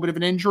think, with a little bit of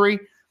an injury.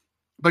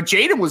 But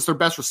Jaden was their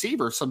best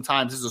receiver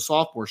sometimes as a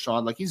sophomore,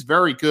 Sean. Like, he's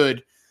very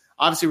good.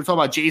 Obviously, we're talking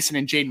about Jason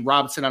and Jaden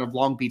Robinson out of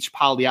Long Beach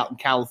Poly out in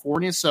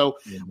California. So,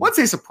 I wouldn't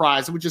say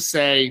surprised. I would just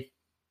say,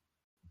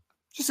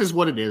 just is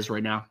what it is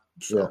right now.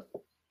 So. Yeah.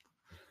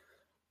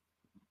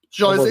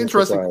 Sean, it's an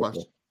interesting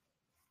question.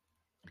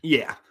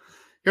 Yeah.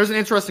 Here's an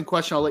interesting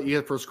question. I'll let you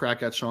get the first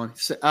crack at, Sean.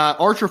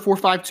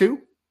 Archer452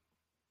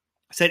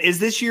 said, is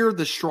this year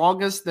the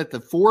strongest that the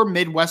 4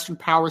 Midwestern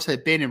powers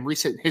have been in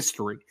recent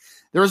history?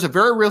 There is a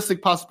very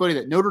realistic possibility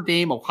that Notre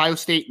Dame, Ohio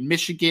State,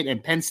 Michigan,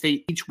 and Penn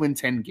State each win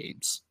 10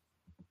 games.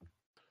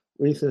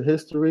 Recent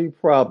history,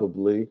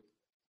 probably,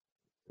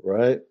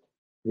 right?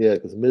 Yeah,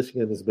 because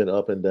Michigan has been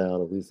up and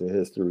down in recent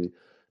history.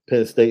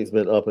 Penn State's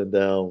been up and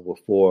down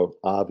for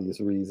obvious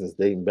reasons,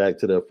 dating back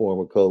to their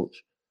former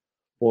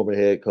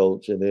head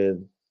coach. And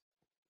then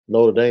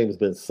Notre Dame has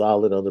been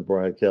solid under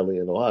Brian Kelly,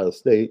 and Ohio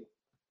State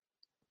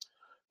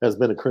has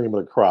been a cream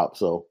of the crop.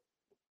 So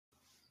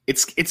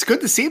it's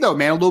good to see, though,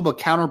 man, a little bit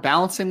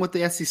counterbalancing with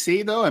the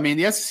SEC, though. I mean,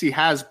 the SEC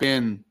has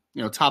been,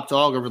 top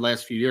dog over the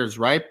last few years,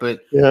 right?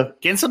 But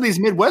getting some of these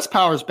Midwest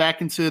powers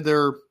back into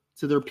their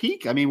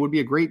peak, I mean, would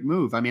be a great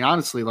move. I mean,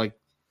 honestly, like,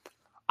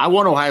 I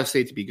want Ohio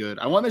State to be good.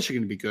 I want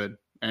Michigan to be good.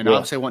 And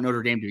obviously I want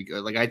Notre Dame to be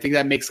good. Like, I think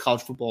that makes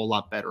college football a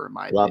lot better, in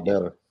my opinion. A lot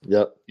better.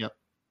 Yep.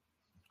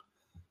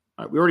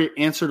 All right, we already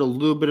answered a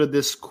little bit of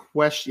this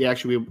question. Yeah,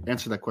 actually, we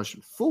answered that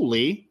question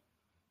fully.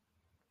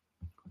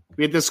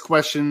 We had this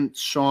question,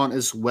 Sean,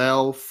 as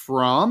well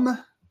from,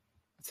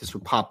 if this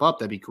would pop up,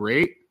 that'd be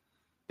great.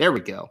 There we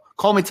go.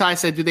 Call Me Ty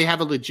said, do they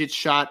have a legit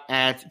shot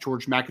at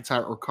George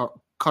McIntyre or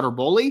Cutter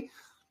Boley?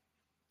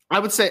 I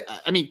would say,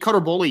 I mean,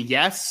 Cutter Boley,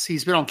 yes.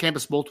 He's been on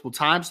campus multiple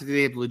times. I think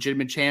they have a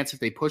legitimate chance if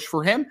they push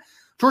for him.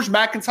 George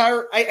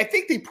McIntyre, I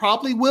think they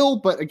probably will,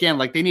 but again,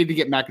 like, they need to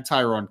get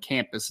McIntyre on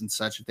campus and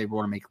such if they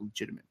want to make a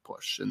legitimate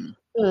push. And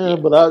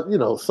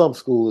but some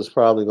school is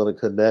probably going to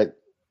connect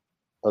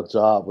a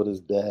job with his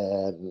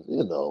dad,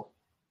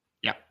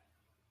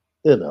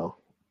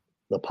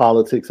 the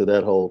politics of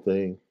that whole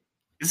thing.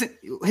 Is it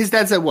his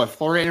dad's at what,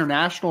 Florida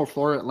International or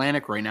Florida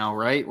Atlantic right now,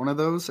 right? One of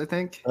those, I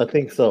think. I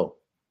think so.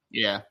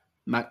 Yeah.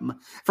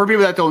 For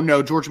people that don't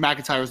know, George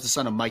McIntyre is the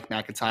son of Mike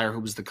McIntyre, who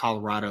was the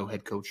Colorado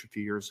head coach a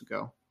few years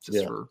ago.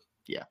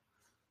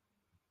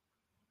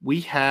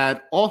 We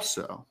had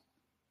also.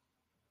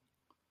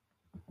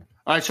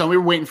 All right, Sean, we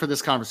were waiting for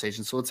this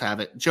conversation, so let's have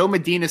it. Joe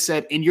Medina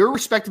said, in your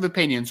respective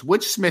opinions,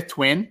 which Smith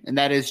twin, and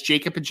that is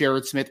Jacob and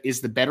Jared Smith,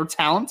 is the better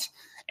talent,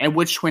 and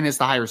which twin has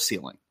the higher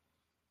ceiling?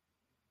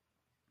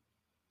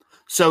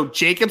 So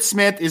Jacob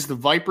Smith is the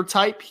Viper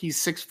type. He's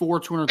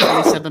 6'4",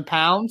 227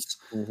 pounds.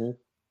 Mm-hmm.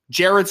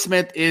 Jared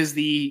Smith is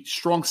the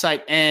strong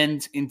side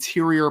end,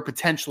 interior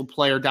potential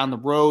player down the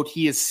road.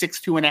 He is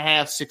 6'2.5",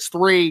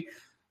 6'3",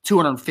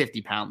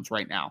 250 pounds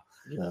right now.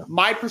 Yeah.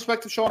 My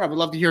perspective, Sean, I would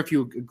love to hear if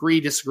you agree,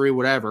 disagree,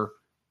 whatever.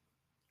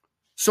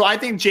 So I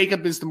think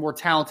Jacob is the more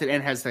talented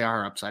and has the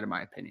higher upside, in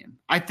my opinion.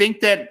 I think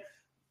that,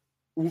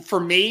 for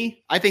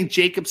me, I think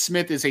Jacob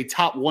Smith is a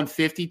top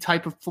 150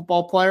 type of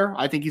football player.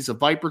 I think he's a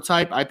Viper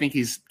type. I think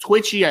he's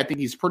twitchy. I think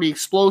he's pretty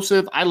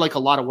explosive. I like a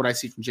lot of what I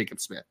see from Jacob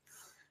Smith.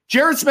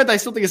 Jared Smith, I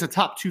still think is a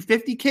top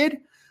 250 kid,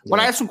 but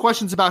I have some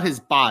questions about his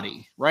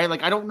body, right?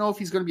 Like, I don't know if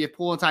he's going to be a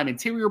full-time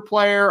interior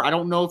player. I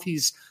don't know if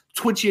he's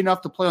twitchy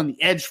enough to play on the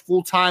edge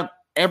full-time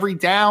every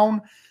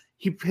down.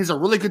 He is a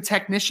really good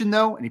technician,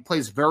 though, and he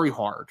plays very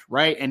hard,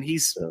 right? And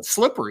he's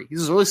slippery.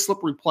 He's a really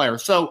slippery player.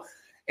 So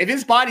if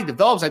his body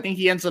develops, I think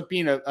he ends up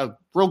being a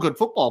real good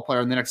football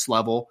player on the next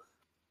level.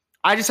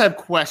 I just have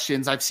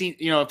questions. I've seen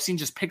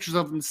just pictures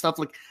of him and stuff.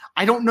 Like,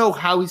 I don't know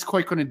how he's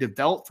quite going to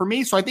develop for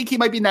me. So I think he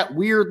might be in that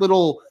weird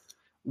little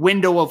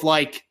window of,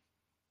 like,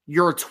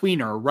 you're a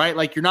tweener, right?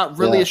 Like, you're not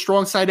really a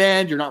strong side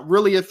end. You're not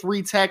really a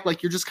 3 tech.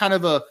 Like, you're just kind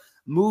of a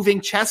moving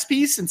chess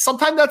piece. And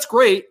sometimes that's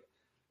great.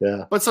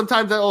 Yeah. But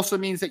sometimes that also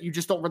means that you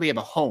just don't really have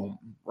a home,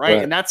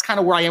 right? And that's kind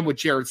of where I am with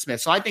Jared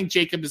Smith. So I think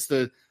Jacob is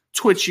the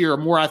twitchier,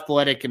 more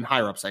athletic, and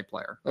higher upside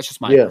player. That's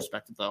just my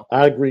perspective, though.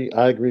 I agree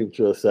with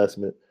your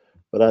assessment,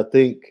 but I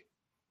think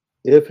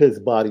if his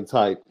body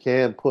type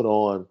can put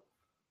on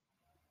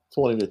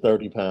 20 to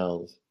 30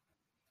 pounds,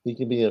 he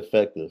can be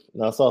effective.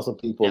 And I saw some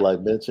people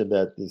mention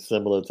that he's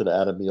similar to the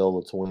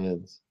Adamiola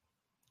twins.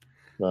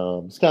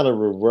 It's kind of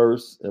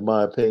reverse, in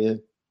my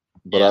opinion,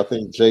 but I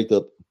think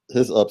Jacob,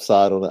 his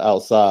upside on the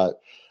outside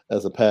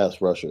as a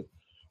pass rusher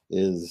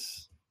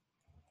is,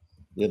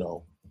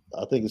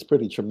 I think it's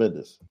pretty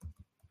tremendous.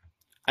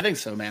 I think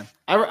so, man.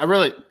 I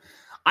really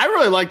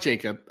like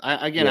Jacob.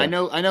 I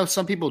know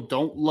some people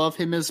don't love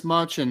him as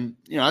much, and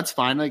that's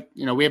fine.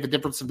 We have a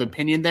difference of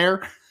opinion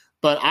there,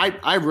 but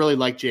I really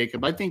like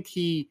Jacob. I think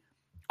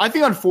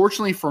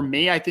unfortunately for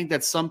me, I think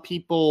that some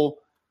people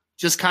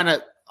just kind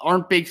of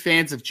aren't big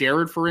fans of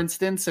Jared, for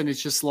instance, and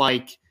it's just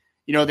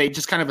they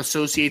just kind of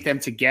associate them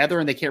together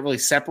and they can't really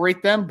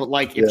separate them. But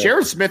if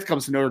Jared Smith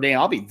comes to Notre Dame,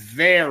 I'll be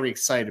very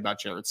excited about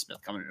Jared Smith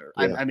coming to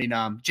Notre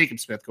Dame. Jacob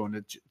Smith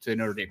going to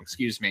Notre Dame,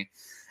 excuse me.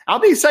 I'll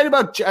be excited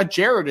about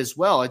Jared as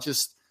well.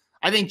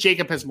 I think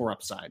Jacob has more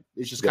upside.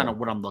 It's just kind of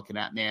what I'm looking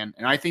at, man.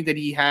 And I think that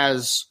he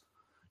has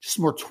just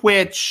more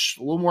twitch,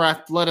 a little more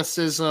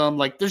athleticism.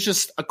 There's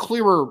just a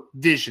clearer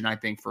vision, I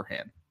think, for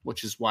him,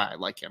 which is why I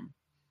like him.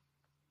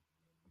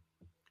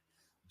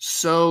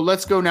 So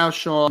let's go now,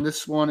 Sean.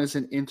 This one is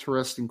an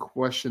interesting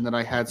question that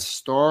I had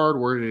starred.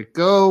 Where did it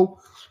go?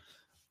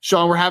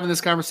 Sean, we're having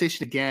this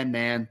conversation again,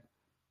 man.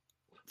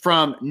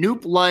 From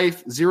Noop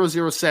Life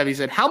 007, he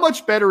said, how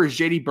much better is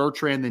JD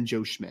Bertrand than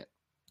Joe Schmidt?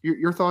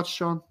 Your thoughts,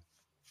 Sean?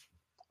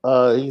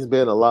 He's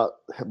been a lot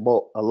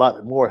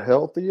more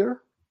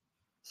healthier.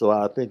 So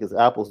I think it's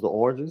apples to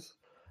oranges.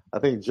 I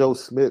think Joe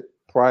Schmidt,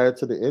 prior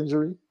to the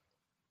injury,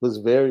 was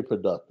very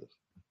productive.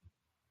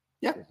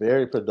 Yeah.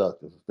 Very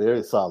productive.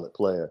 Very solid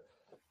player.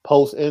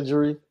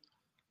 Post-injury,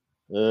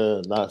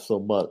 not so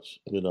much.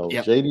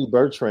 JD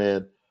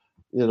Bertrand,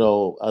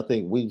 I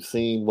think we've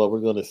seen what we're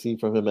going to see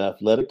from him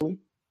athletically.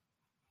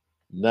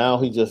 Now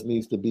he just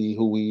needs to be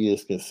who he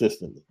is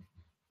consistently.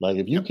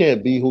 If you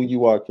can't be who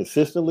you are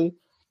consistently,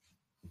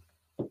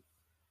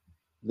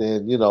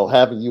 then,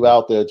 having you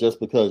out there just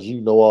because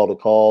you know all the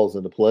calls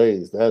and the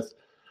plays, that's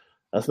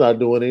not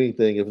doing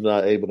anything if you're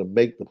not able to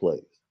make the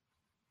plays.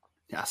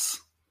 Yes.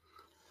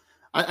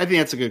 I think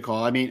that's a good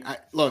call.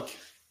 Look,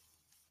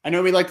 I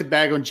know we like to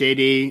bag on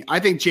JD. I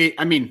think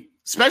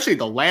especially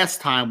the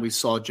last time we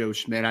saw Joe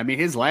Schmidt.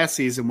 His last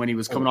season when he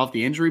was coming off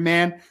the injury,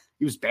 man,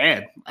 he was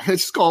bad.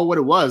 Let's just call it what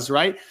it was,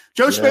 right?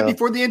 Joe Schmidt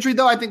before the injury,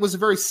 though, I think was a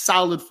very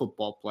solid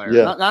football player.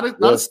 Yeah. Not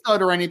a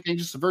stud or anything,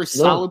 just a very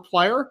solid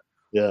player.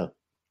 Yeah.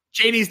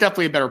 JD's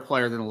definitely a better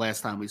player than the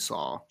last time we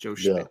saw Joe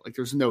Schmidt.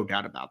 There's no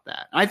doubt about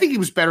that. I think he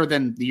was better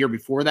than the year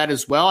before that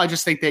as well. I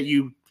just think that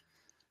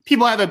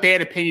people have a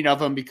bad opinion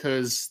of him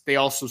because they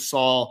also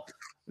saw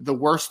the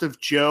worst of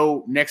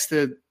Joe next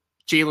to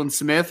Jalen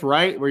Smith,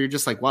 right? Where you're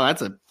just like, wow,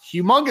 that's a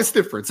humongous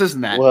difference,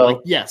 isn't that?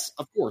 Well, yes,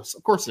 of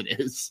course it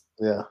is.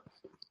 Yeah.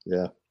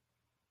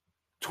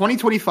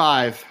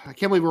 2025. I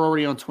can't believe we're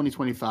already on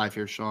 2025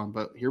 here, Sean,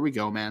 but here we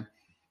go, man.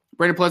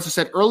 Brandon Pletzer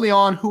said early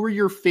on, who are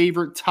your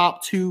favorite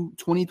top 2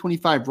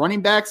 2025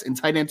 running backs and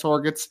tight end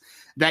targets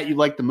that you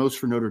like the most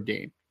for Notre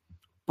Dame?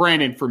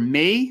 Brandon, for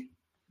me,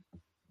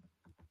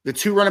 the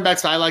 2 running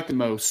backs I like the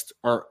most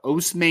are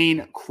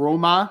Osmane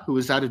Kroma, who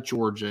is out of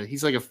Georgia.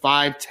 He's like a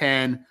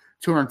 5'10",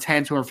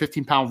 210,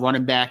 215-pound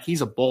running back.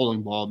 He's a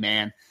bowling ball,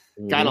 man.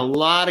 Mm-hmm. Got a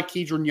lot of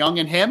Kedron Young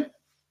in him.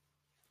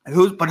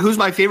 But who's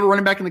my favorite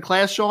running back in the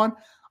class, Sean?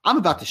 I'm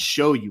about to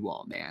show you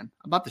all, man.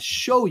 I'm about to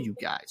show you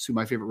guys who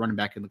my favorite running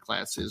back in the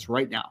class is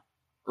right now,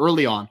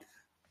 early on.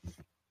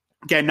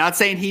 Again, not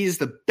saying he's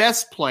the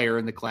best player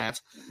in the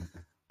class,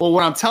 but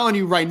what I'm telling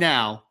you right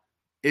now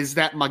is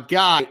that my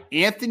guy,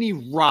 Anthony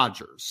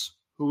Rogers,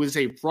 who is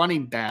a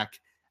running back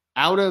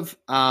out of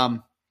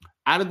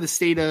the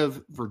state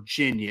of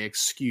Virginia,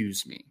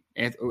 excuse me.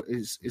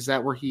 Is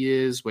that where he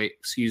is? Wait,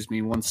 excuse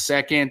me 1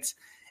 second.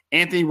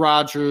 Anthony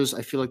Rogers,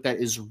 I feel like that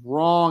is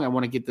wrong. I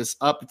want to get this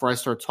up before I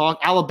start talking.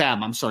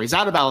 Alabama, I'm sorry. He's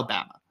out of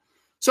Alabama.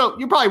 So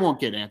you probably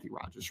won't get Anthony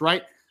Rogers,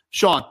 right?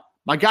 Sean,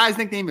 my guy's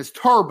nickname is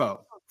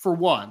Turbo, for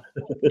one,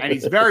 and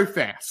he's very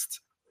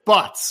fast.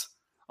 But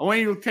I want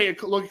you to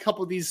take a look at a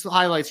couple of these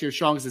highlights here,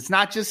 Sean, because it's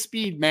not just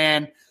speed,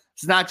 man.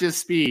 It's not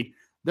just speed.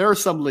 There are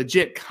some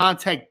legit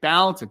contact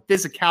balance and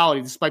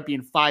physicality despite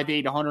being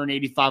 5'8",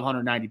 185,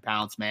 190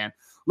 pounds, man.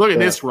 Look at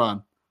this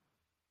run.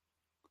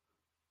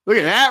 Look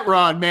at that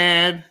run,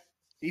 man.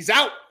 He's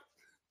out.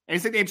 And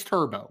his nickname's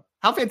Turbo.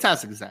 How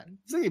fantastic is that?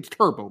 His nickname's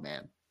Turbo,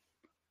 man.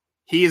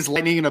 He is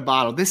lightning in a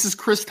bottle. This is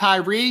Chris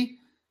Tyree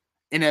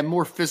in a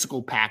more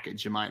physical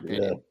package, in my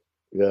opinion.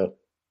 Yeah.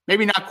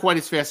 Maybe not quite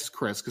as fast as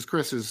Chris, because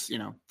Chris is,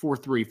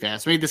 4.3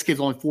 fast. Maybe this kid's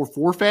only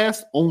 4.4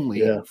 fast. Only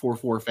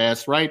 4.4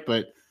 fast, right?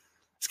 But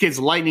this kid's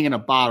lightning in a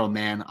bottle,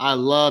 man. I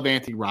love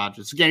Anthony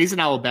Rogers. Again, he's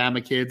an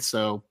Alabama kid,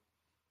 so,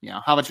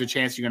 how much of a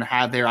chance you're going to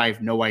have there, I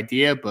have no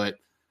idea, but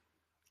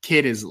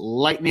kid is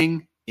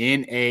lightning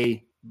in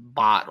a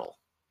bottle.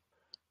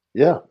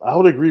 Yeah, I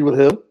would agree with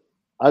him.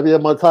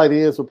 My tight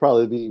ends would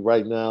probably be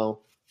right now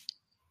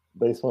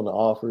based on the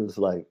offers,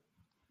 like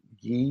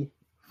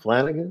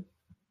Flanagan.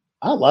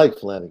 I like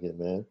Flanagan,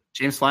 man.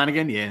 James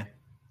Flanagan, yeah.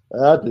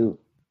 I do.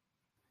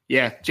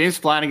 Yeah, James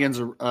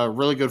Flanagan's a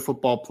really good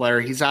football player.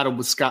 He's out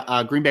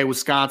of Green Bay,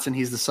 Wisconsin.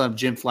 He's the son of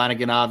Jim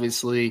Flanagan,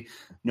 obviously.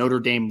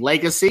 Notre Dame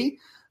legacy.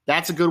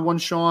 That's a good one,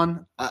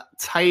 Sean.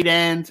 Tight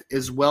end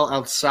as well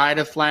outside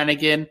of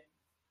Flanagan.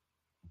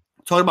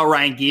 Talking about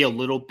Ryan Gee a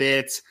little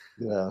bit.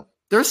 Yeah.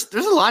 There's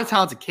a lot of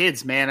talented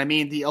kids, man. I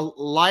mean, the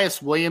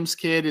Elias Williams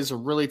kid is a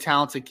really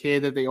talented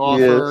kid that they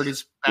offered.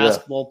 He's a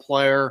basketball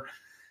player.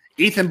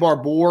 Ethan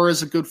Barbour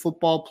is a good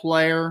football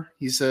player.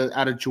 He's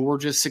out of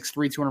Georgia,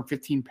 6'3",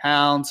 215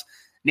 pounds.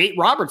 Nate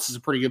Roberts is a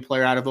pretty good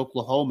player out of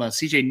Oklahoma.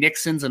 CJ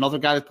Nixon's another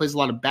guy that plays a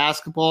lot of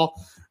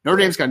basketball. Notre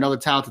Dame's got another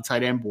talented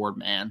tight end board,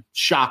 man.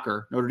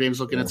 Shocker. Notre Dame's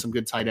looking at some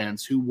good tight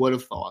ends. Who would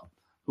have thought?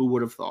 Who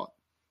would have thought?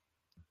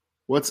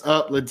 What's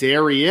up,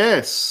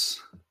 Ladarius?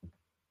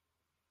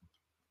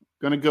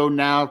 Going to go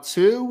now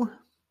to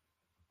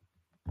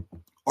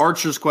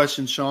Archer's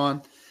question,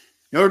 Sean.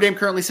 Notre Dame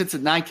currently sits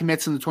at 9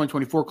 commits in the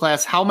 2024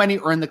 class. How many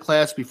are in the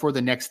class before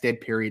the next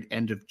dead period,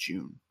 end of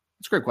June?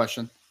 That's a great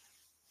question.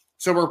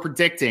 So we're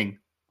predicting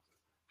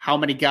how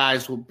many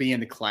guys will be in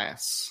the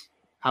class.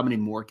 How many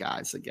more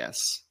guys, I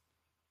guess,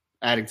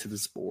 adding to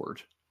this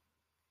board?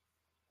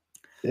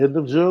 End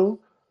of June?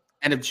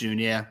 End of June,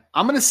 yeah.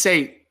 I'm going to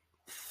say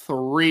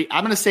 3.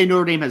 I'm going to say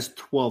Notre Dame has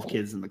 12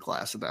 kids in the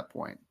class at that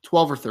point.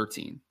 12 or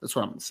 13. That's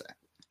what I'm going to say.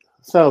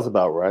 Sounds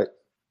about right.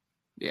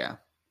 Yeah.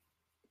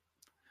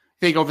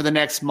 I think over the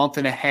next month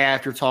and a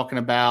half, you're talking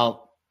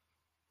about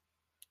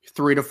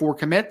 3 to 4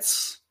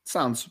 commits.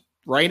 Sounds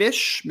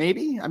right-ish,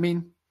 maybe. I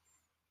mean,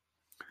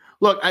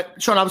 look,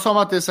 Sean, I was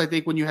talking about this, I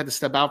think, when you had to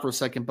step out for a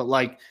second, but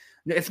like,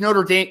 if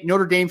Notre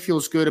Dame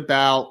feels good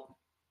about,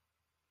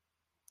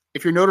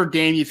 if you're Notre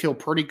Dame, you feel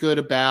pretty good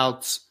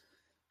about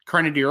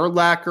Kennedy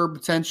Urlacher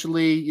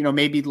potentially,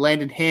 maybe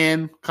landing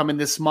him coming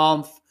this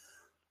month.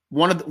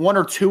 One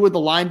or two of the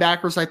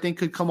linebackers, I think,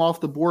 could come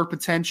off the board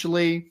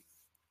potentially.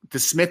 The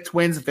Smith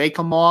twins, if they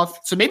come off.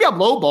 So maybe I'm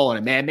lowballing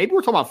it, man. Maybe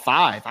we're talking about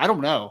 5. I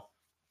don't know.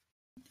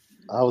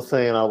 I was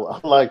saying I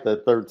like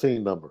that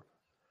 13 number.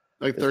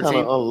 Like it's 13? Kind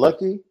of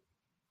unlucky.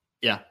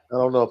 Yeah. I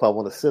don't know if I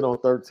want to sit on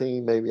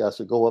 13. Maybe I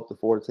should go up to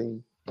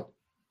 14.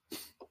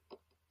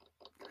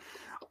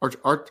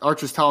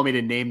 Archer's telling me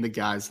to name the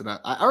guys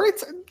that I already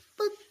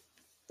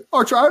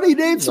Archer, I already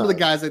named some of the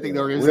guys I think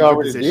they're going to be in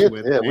position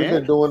with. Yeah, we've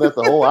been doing that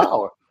the whole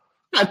hour.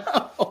 I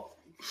know.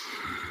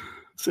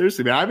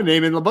 Seriously, man, I've been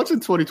naming a bunch of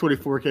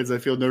 2024 kids I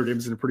feel Notre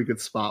Dame's in a pretty good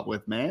spot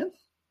with, man.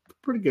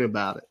 Pretty good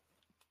about it.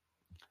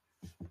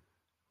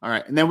 All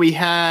right. And then we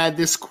had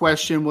this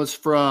question was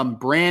from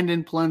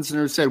Brandon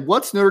Plensner, said,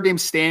 what's Notre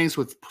Dame's standings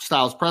with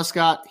Styles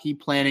Prescott? He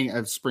planning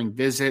a spring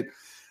visit.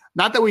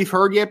 Not that we've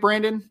heard yet,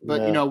 Brandon,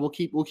 but we'll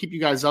keep you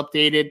guys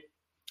updated.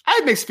 I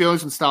had mixed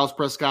feelings on Styles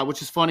Prescott,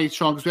 which is funny,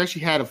 Sean, because we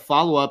actually had a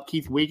follow-up.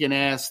 Keith Wiegand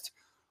asked,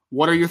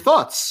 what are your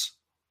thoughts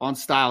on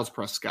Styles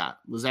Prescott?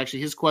 It was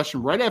actually his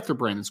question right after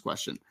Brandon's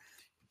question.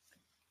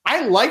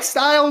 I like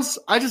Styles.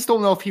 I just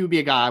don't know if he would be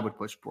a guy I would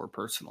push for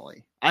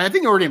personally. I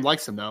think Notre Dame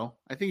likes him, though.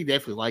 I think he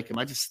definitely like him.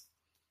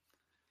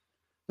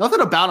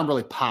 Nothing about him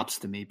really pops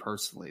to me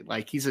personally.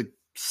 Like, he's a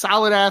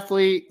solid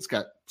athlete. He's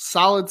got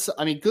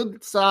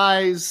good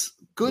size,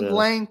 good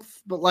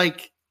length, but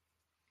like,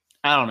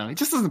 I don't know. It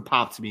just doesn't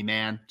pop to me,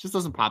 man. It just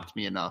doesn't pop to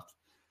me enough.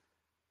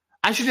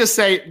 I should just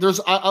say there's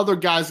other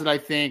guys that I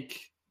think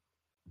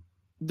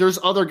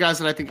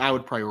I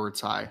would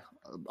prioritize.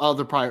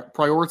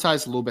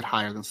 Prioritize a little bit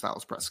higher than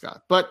Styles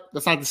Prescott. But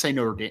that's not to say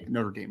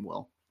Notre Dame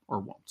will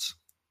or won't.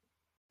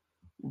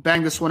 We'll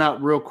bang this one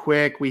out real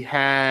quick. We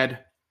had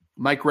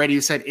Mike Reddy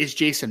who said, is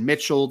Jason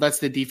Mitchell? That's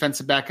the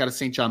defensive back out of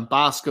St. John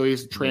Bosco. He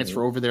was a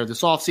transfer over there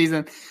this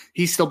offseason.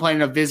 He's still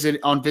planning on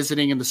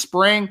visiting in the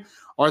spring.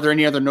 Are there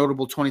any other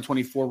notable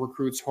 2024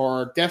 recruits who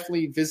are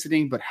definitely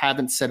visiting but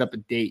haven't set up a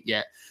date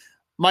yet?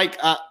 Mike,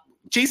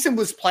 Jason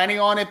was planning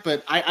on it,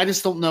 but I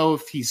just don't know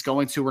if he's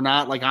going to or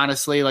not. Like,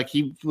 honestly, like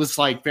he was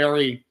like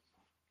very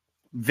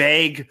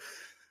vague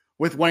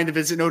with wanting to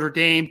visit Notre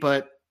Dame,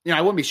 but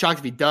I wouldn't be shocked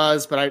if he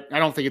does, but I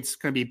don't think it's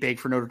going to be big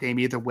for Notre Dame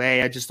either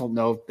way. I just don't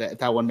know if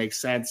that one makes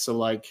sense. So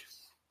like,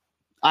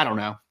 I don't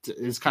know.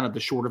 It's kind of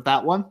the short of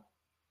that one.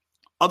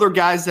 Other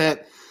guys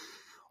that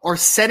are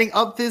setting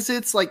up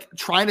visits, like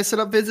trying to set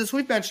up visits.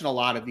 We've mentioned a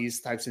lot of these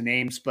types of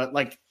names, but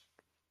like,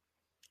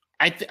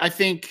 I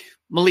think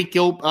Micah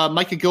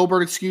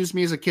Gilbert,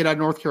 is a kid out of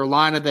North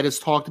Carolina that has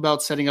talked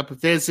about setting up a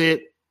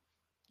visit.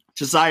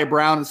 Josiah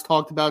Brown has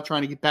talked about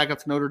trying to get back up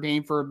to Notre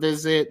Dame for a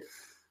visit.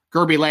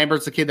 Gerby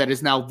Lambert's a kid that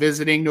is now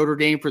visiting Notre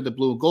Dame for the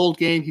blue and gold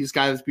game. He's a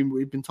guy that's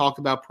we've been talked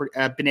about,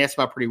 been asked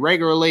about pretty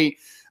regularly.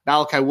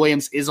 Malachi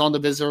Williams is on the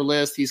visitor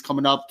list. He's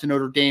coming up to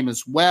Notre Dame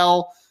as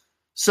well.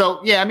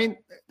 So, yeah, I mean,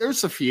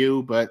 there's a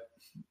few, but,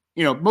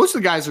 most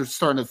of the guys are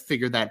starting to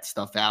figure that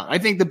stuff out. I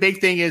think the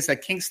big thing is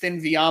that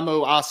Kingston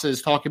Viamo Asa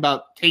is talking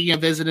about taking a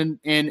visit in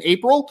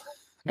April,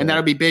 and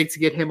that'll be big to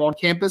get him on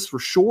campus for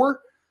sure.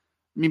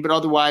 I mean, but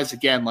otherwise,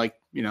 again, like,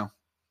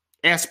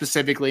 ask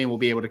specifically, and we'll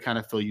be able to kind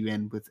of fill you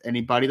in with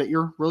anybody that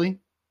you're really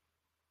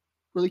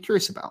really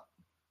curious about.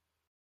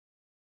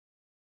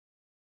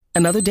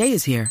 Another day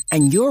is here,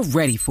 and you're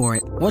ready for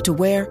it. What to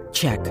wear?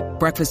 Check.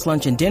 Breakfast,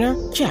 lunch, and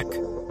dinner? Check.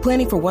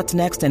 Planning for what's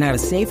next and how to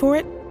save for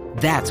it?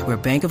 That's where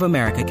Bank of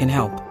America can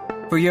help.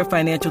 For your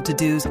financial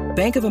to-dos,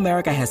 Bank of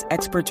America has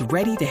experts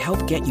ready to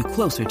help get you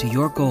closer to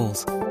your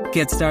goals.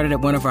 Get started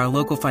at one of our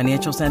local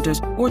financial centers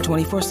or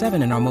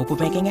 24/7 in our mobile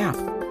banking app.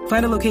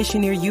 Find a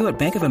location near you at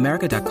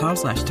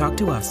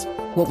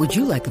bankofamerica.com/talktous. What would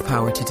you like the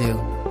power to do?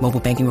 Mobile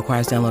banking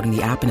requires downloading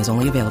the app and is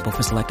only available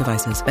for select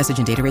devices. Message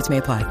and data rates may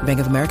apply. Bank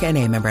of America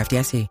N.A., member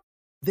FDIC.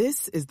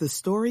 This is the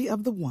story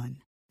of the one.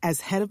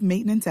 As head of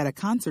maintenance at a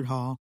concert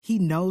hall, he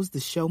knows the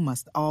show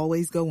must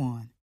always go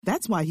on.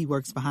 That's why he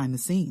works behind the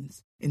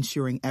scenes,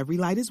 ensuring every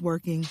light is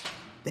working,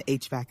 the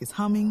HVAC is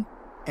humming,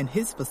 and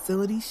his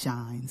facility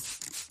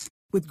shines.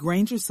 With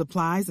Grainger's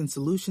supplies and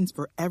solutions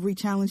for every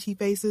challenge he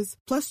faces,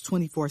 plus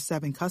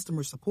 24/7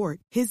 customer support,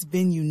 his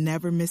venue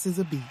never misses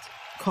a beat.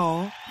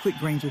 Call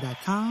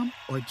quickgrainger.com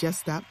or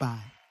just stop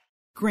by.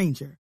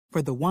 Grainger,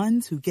 for the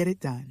ones who get it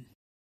done.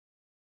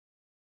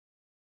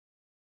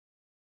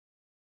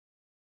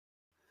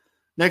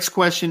 Next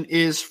question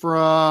is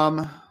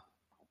from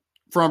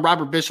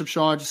Robert Bishop.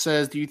 Sean just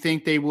says, do you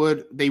think they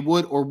would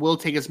or will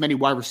take as many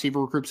wide receiver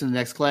recruits in the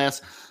next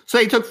class? So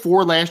they took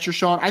 4 last year,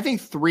 Sean. I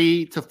think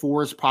 3 to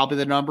 4 is probably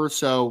the number.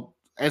 So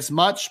as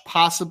much,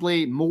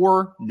 possibly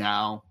more.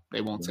 No,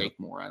 they won't take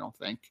more, I don't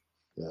think.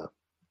 Yeah.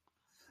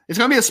 It's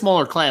going to be a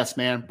smaller class,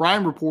 man.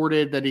 Brian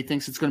reported that he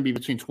thinks it's going to be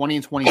between 20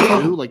 and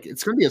 22. Like,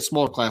 it's going to be a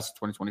smaller class in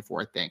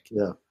 2024, I think.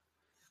 Yeah.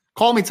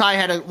 Call Me Ty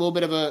had a little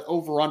bit of a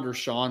over-under,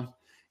 Sean.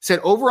 Said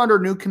over-under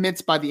new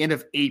commits by the end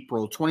of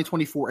April,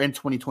 2024 and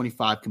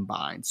 2025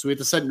 combined. So we have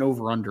to set an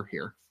over-under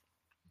here.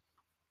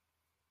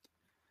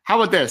 How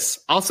about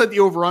this? I'll set the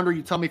over-under.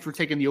 You tell me if you're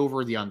taking the over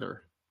or the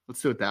under.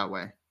 Let's do it that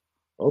way.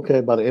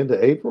 Okay, by the end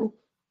of April?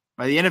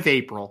 By the end of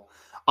April.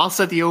 I'll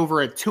set the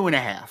over at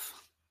 2.5.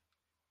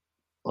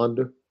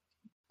 Under?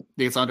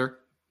 Think it's under?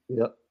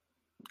 Yep.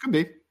 Could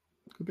be.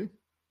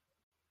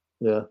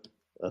 Yeah.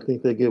 I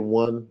think they get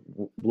one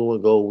blue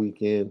and gold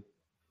weekend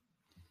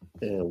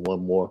and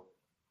one more.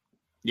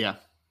 Yeah.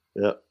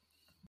 Yep.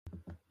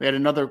 We had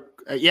another.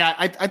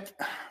 I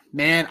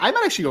might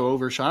actually go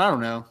over, Sean. I don't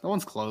know. That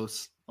one's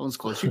close.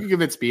 You can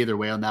convince me either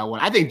way on that one.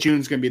 I think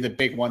June's going to be the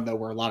big one, though,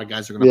 where a lot of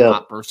guys are going to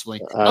pop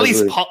personally. At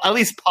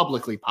least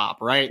publicly pop,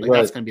 right? Like,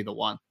 that's going to be the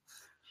one.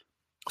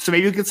 So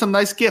maybe you'll get some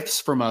nice gifts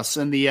from us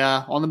in the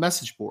on the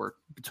message board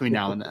between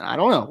now and then. I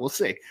don't know. We'll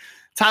see.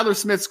 Tyler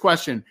Smith's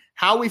question: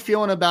 how are we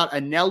feeling about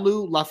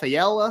Anelu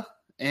Lafayette,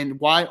 and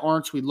why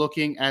aren't we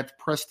looking at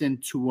Preston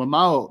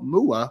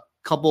Tuamua?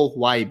 Couple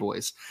Hawaii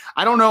boys.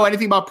 I don't know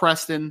anything about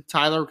Preston,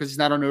 Tyler, because he's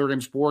not on Notre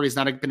Dame's board. He's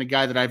not been a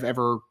guy that I've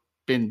ever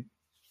been,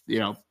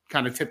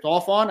 kind of tipped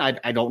off on.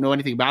 I don't know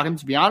anything about him,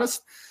 to be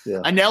honest. Yeah.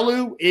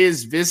 Anelu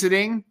is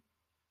visiting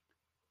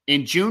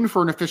in June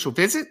for an official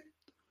visit.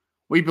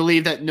 We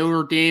believe that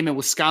Notre Dame and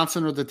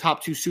Wisconsin are the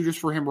top 2 suitors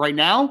for him right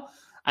now.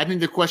 I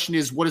think the question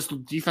is, what does the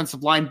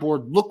defensive line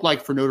board look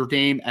like for Notre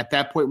Dame at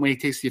that point when he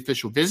takes the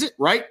official visit,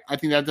 right? I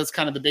think that's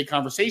kind of the big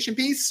conversation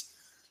piece.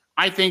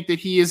 I think that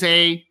he is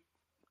a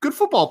good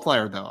football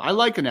player, though. I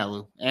like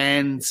Anelu.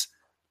 And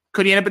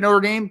could he end up at Notre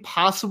Dame?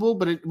 Possible,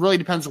 but it really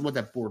depends on what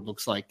that board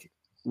looks like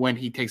when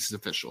he takes his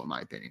official, in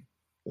my opinion.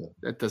 Yeah.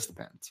 That does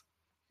depend.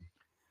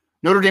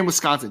 Notre Dame,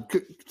 Wisconsin.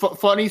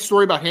 Funny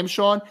story about him,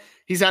 Sean.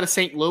 He's out of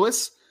St.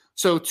 Louis.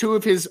 So 2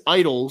 of his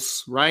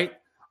idols, right,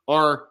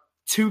 are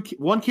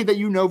one kid that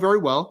you know very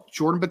well,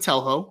 Jordan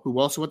Botelho, who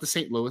also went to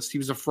St. Louis. He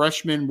was a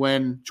freshman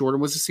when Jordan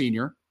was a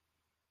senior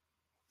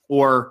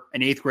or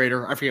an 8th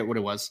grader. I forget what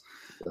it was.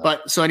 Yeah.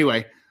 But so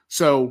anyway,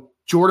 so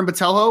Jordan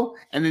Botelho,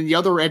 and then the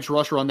other edge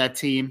rusher on that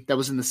team that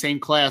was in the same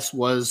class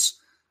was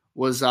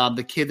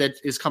the kid that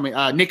is coming,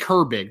 Nick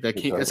Herbig,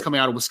 that's coming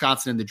out of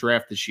Wisconsin in the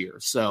draft this year.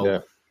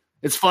 So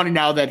It's funny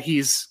now that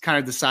he's kind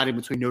of deciding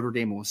between Notre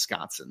Dame and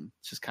Wisconsin.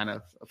 It's just kind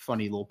of a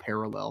funny little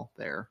parallel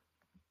there.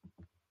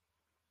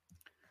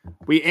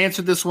 We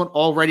answered this one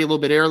already a little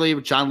bit earlier.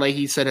 But John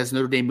Leahy said, has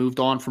Notre Dame moved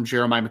on from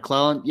Jeremiah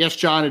McClellan? Yes,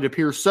 John, it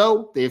appears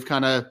so. They've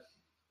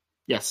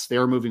they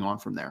are moving on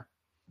from there.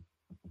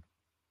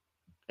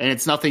 And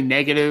it's nothing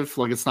negative,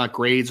 like it's not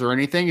grades or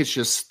anything. It's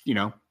just,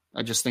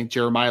 I just think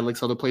Jeremiah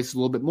likes other places a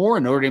little bit more,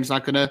 and Notre Dame's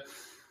not going to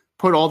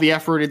put all the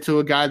effort into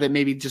a guy that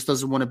maybe just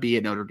doesn't want to be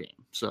at Notre Dame.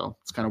 So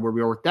it's kind of where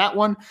we are with that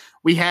one.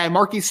 We had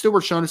Marquis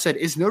Stewart shown and said,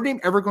 is Notre Dame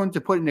ever going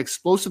to put an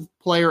explosive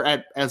player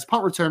as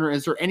punt returner?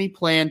 Is there any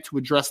plan to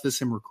address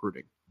this in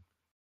recruiting?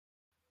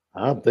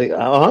 I think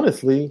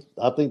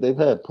they've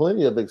had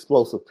plenty of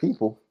explosive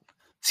people.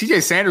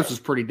 CJ Sanders was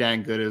pretty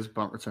dang good as a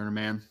punt returner,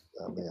 man.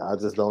 I mean, I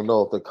just don't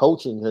know if the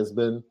coaching has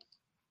been,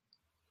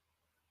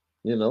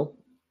 they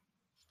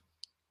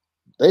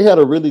had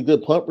a really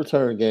good punt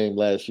return game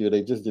last year.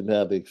 They just didn't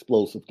have the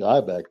explosive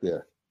guy back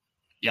there.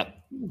 Yep.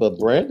 But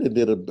Brandon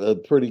did a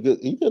pretty good.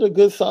 He did a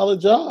good, solid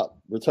job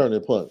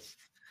returning punts.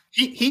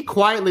 He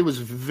quietly was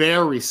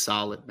very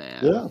solid,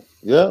 man.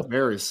 Yeah.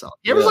 Very solid.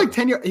 He was like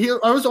 10 yards.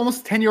 I was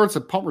almost 10 yards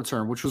of punt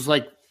return, which was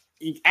like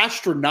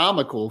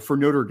astronomical for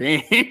Notre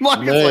Dame. It's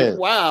like,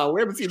 wow,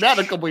 we haven't seen that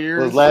in a couple of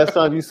years. Was last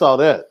time you saw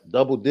that?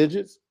 Double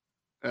digits?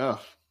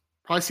 Oh,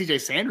 probably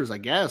CJ Sanders, I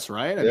guess,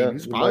 right? I Yeah, mean,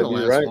 he's probably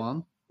the last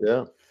one.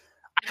 Yeah.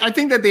 I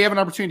think that they have an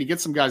opportunity to get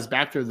some guys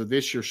back there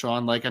this year,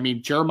 Sean. Like, I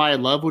mean, Jeremiah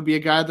Love would be a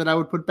guy that I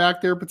would put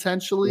back there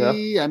potentially.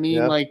 Yeah. I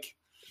mean, like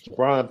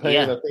Brian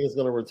Payne, I think is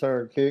going to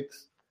return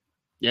kicks.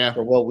 Yeah.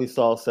 From what we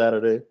saw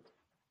Saturday.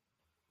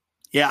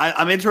 Yeah,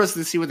 I'm interested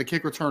to see what the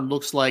kick return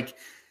looks like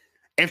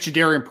if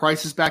Jadarian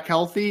Price is back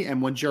healthy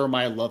and when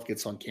Jeremiah Love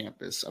gets on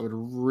campus. I would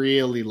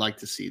really like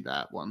to see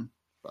that one,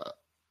 but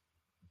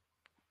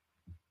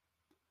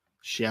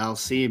shall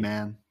see,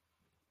 man.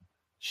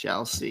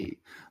 Shall see.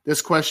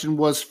 This question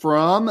was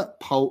from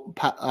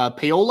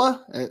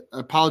Paola. I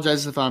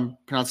apologize if I'm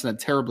pronouncing that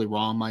terribly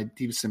wrong. My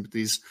deepest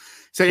sympathies.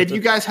 Said, if you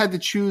guys had to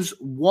choose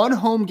one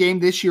home game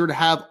this year to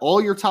have all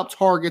your top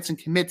targets and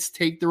commits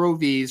take their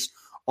OVs,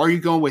 are you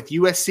going with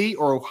USC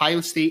or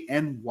Ohio State,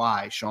 and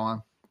why,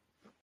 Sean?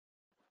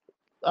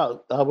 I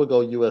would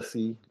go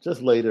USC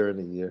just later in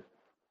the year.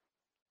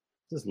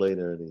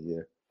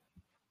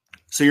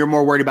 So you're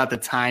more worried about the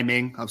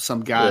timing of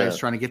some guys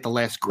trying to get the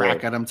last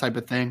crack at them type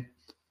of thing?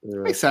 Yeah.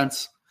 Makes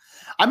sense.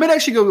 I might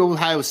actually go with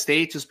Ohio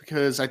State just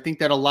because I think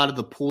that a lot of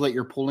the pool that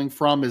you're pulling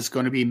from is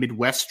going to be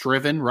Midwest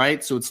driven,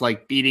 right? So it's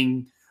like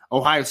beating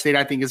Ohio State,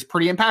 I think, is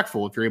pretty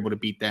impactful if you're able to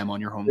beat them on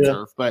your home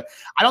turf. But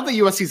I don't think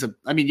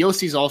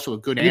USC is also a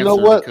good answer. You know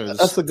what? Because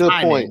that's a good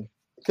timing, point.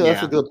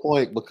 That's a good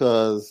point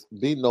because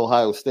beating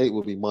Ohio State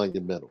would be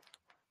monumental.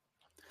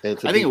 And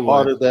to be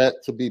part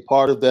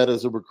of that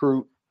as a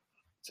recruit,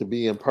 to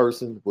be in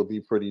person would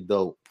be pretty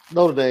dope.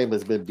 Notre Dame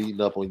has been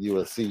beaten up on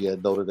USC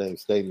at Notre Dame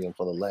Stadium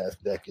for the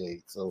last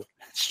decade. So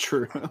it's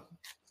true.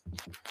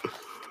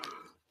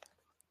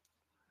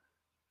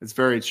 It's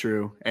very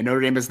true. And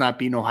Notre Dame has not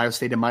beaten Ohio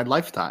State in my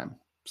lifetime.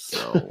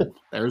 So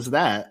there's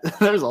that.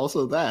 There's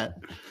also that.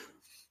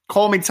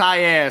 Call Me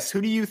Ty asks,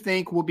 who do you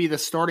think will be the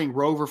starting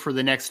Rover for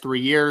the next 3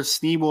 years?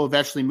 Snead will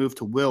eventually move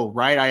to Will,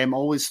 right? I am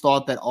always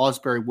thought that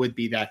Osbury would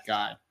be that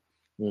guy.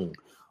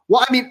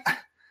 Well, I mean,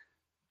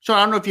 Sean,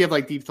 I don't know if you have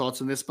like deep thoughts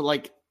on this, but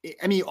like,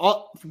 I mean,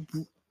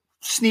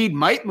 Snead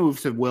might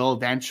move to Will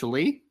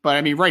eventually, but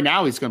I mean, right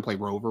now he's going to play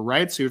Rover,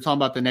 right? So you're talking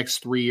about the next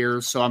 3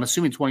 years. So I'm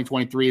assuming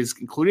 2023 is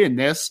included in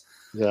this.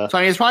 Yeah. So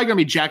I mean, it's probably going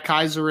to be Jack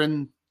Kaiser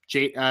and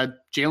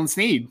Jalen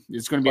Snead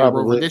is going to be a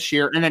Rover this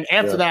year. And then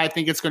after that, I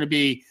think it's going to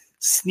be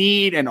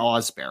Snead and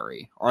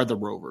Osbury are the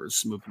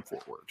Rovers moving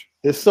forward.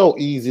 It's so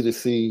easy to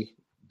see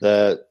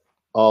that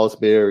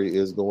Osbury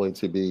is going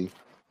to be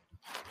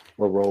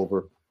a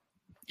Rover.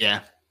 Yeah.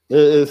 It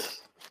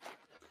is.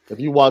 If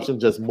you watch him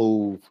just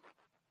move,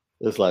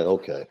 it's like,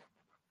 okay.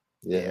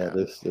 Yeah.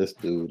 This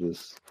dude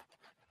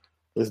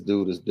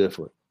is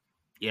different.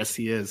 Yes,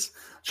 he is.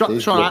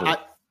 Sean,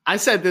 I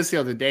said this the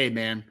other day,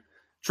 man.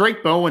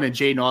 Drake Bowen and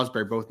Jaden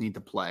Osbury both need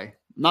to play.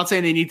 I'm not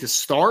saying they need to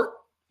start,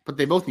 but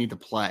they both need to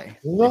play.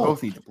 No. They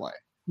both need to play.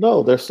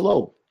 No, they're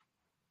slow.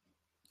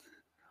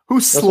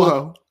 Who's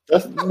slow?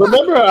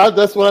 Remember,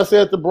 that's what I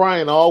said to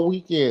Brian all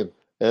weekend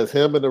as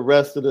him and the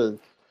rest of the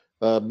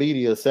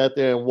media sat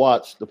there and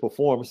watched the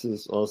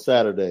performances on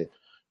Saturday.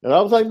 And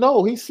I was like,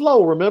 no, he's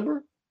slow,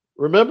 remember?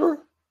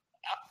 Remember,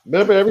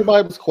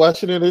 everybody was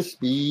questioning his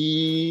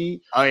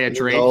speed. Oh, yeah,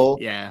 Drake.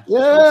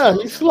 Yeah,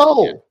 he's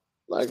slow. Yeah.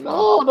 Like,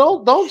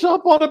 no, don't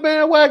jump on the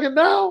bandwagon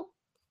now.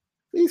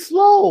 He's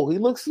slow. He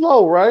looks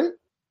slow, right?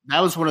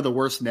 That was one of the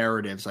worst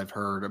narratives I've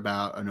heard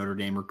about a Notre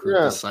Dame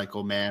recruit this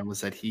cycle, man,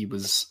 was that he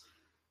was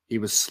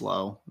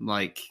slow.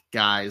 Like,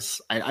 guys,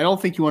 I don't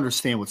think you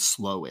understand what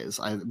slow is.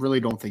 I really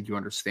don't think you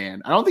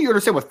understand. I don't think you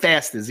understand what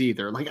fast is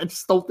either. Like, I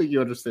just don't think you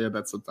understand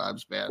that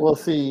sometimes, man. Well,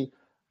 see,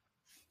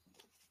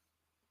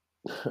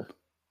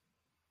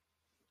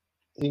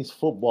 he's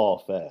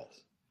football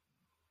fast.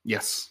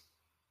 Yes.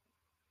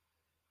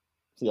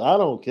 See, I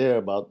don't care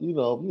about, if you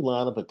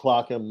line up and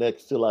clock him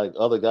next to like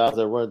other guys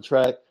that run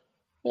track,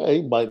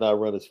 he might not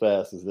run as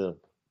fast as them.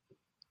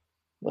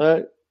 All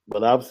right.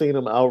 But I've seen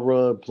him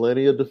outrun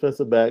plenty of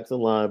defensive backs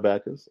and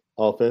linebackers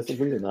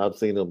offensively, and I've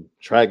seen him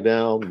track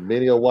down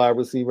many a wide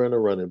receiver and a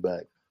running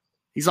back.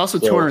 He's also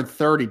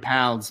 230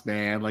 pounds,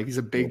 man. Like, he's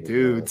a big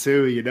dude,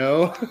 too,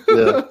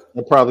 Yeah.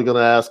 I'm probably going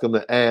to ask him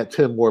to add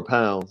 10 more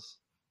pounds.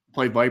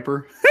 Play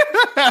Viper.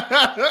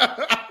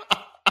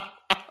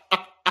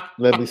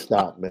 Let me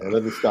stop, man.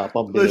 Let me stop.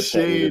 I'm being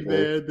paid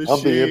today.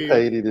 I'm being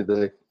paid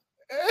today.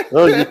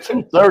 Oh, you're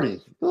 230.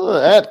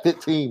 Add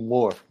 15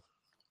 more.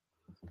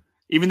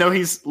 Even though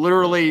he's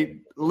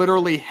literally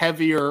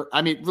heavier.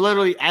 I mean,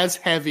 literally as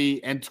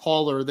heavy and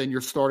taller than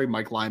your starting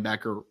Mike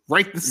linebacker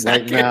right this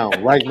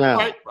second. Right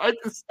now. right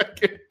this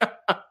second.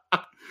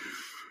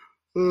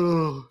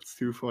 Oh, it's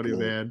too funny,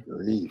 man.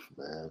 Grief,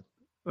 man.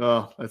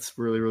 Oh, that's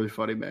really, really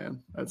funny,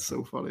 man. That's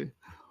so funny.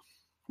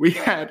 We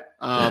had,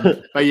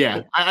 but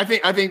yeah, I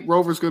think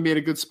Rover's going to be in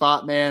a good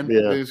spot, man.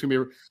 Yeah. It's going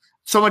to be.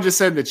 Someone just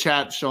said in the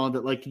chat, Sean,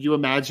 that like, could you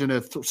imagine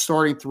a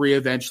starting three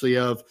eventually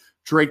of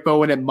Drake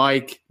Bowen at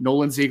Mike,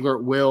 Nolan Ziegler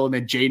at Will, and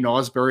then Jaden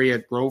Osbury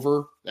at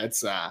Rover?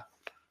 That's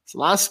It's a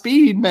lot of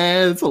speed,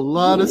 man. It's a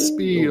lot of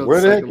speed on the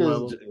second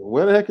level.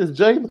 Where the heck is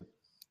Jalen?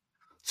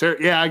 So,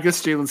 yeah, I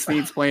guess Jalen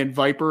Snead's playing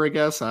Viper, I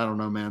guess. I don't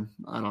know, man.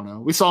 I don't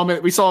know. We saw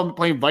him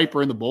playing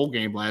Viper in the bowl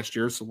game last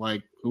year, so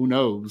like who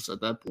knows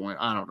at that point?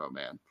 I don't know,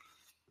 man.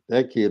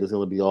 That kid is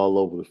going to be all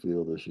over the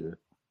field this year.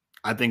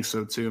 I think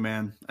so too,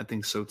 man. I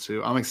think so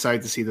too. I'm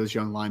excited to see those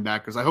young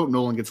linebackers. I hope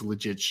Nolan gets a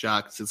legit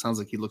shot because it sounds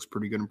like he looks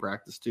pretty good in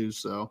practice too.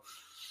 So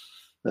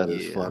that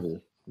is funny.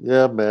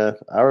 Yeah, man.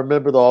 I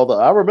remember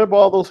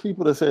all those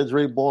people that said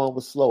Dre Bourne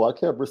was slow. I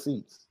kept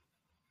receipts.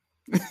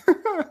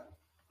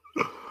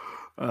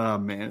 Oh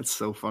man, it's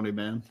so funny,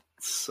 man.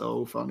 It's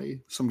so funny.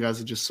 Some guys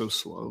are just so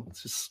slow.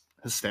 It's just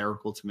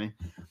hysterical to me.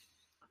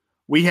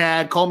 We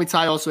had Call Me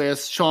Ty also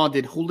asked, Sean,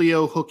 did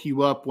Julio hook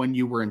you up when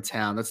you were in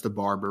town? That's the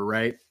barber,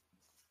 right?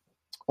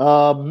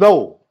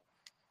 No.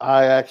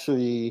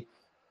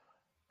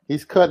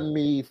 He's cutting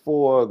me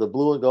for the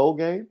blue and gold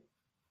game.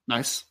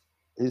 Nice.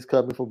 He's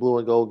cutting me for blue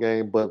and gold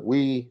game, but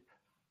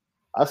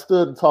I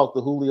stood and talked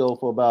to Julio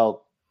for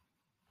about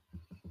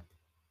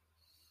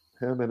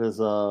him and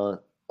his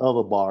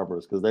other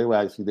barbers because they were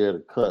actually there to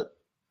cut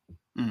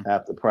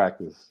after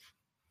practice.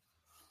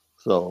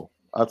 So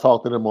I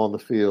talked to them on the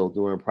field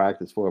during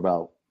practice for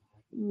about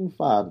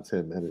 5 to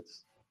 10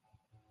 minutes.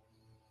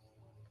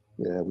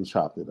 Yeah, we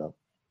chopped it up.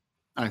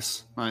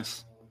 Nice.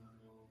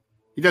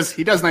 He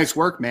does nice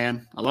work,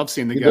 man. I love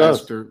seeing the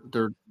guys with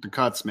their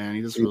cuts, man.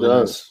 He does really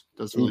nice.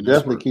 He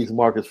definitely keeps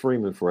Marcus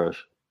Freeman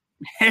fresh.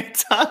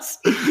 It does.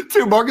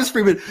 Dude, Marcus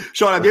Freeman.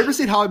 Sean, have you ever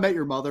seen How I Met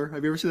Your Mother?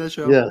 Have you ever seen that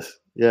show?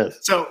 Yes.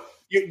 So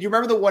you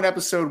remember the one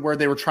episode where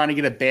they were trying to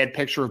get a bad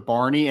picture of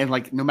Barney, and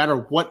like no matter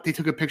what they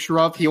took a picture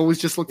of, he always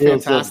just looked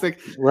fantastic.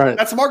 Right.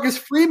 That's Marcus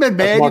Freeman,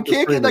 man. You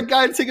can't get that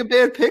guy to take a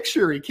bad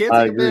picture. He can't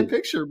take a bad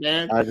picture,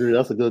 man. I agree.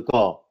 That's a good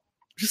call.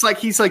 Just like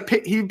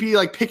he'd be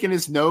like picking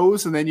his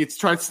nose, and then you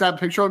try to snap a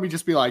picture of him, he'd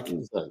just be like,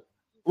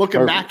 look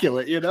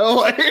immaculate, you know?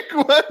 Like,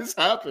 what is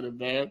happening,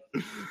 man?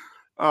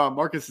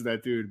 Marcus is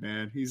that dude,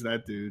 man. He's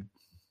that dude.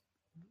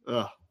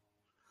 Ugh.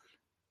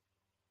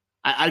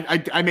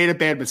 I made a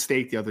bad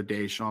mistake the other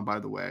day, Sean, by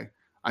the way.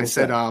 I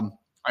said, I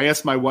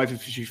asked my wife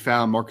if she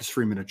found Marcus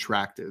Freeman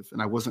attractive,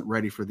 and I wasn't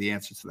ready for the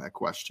answer to that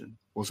question.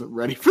 Wasn't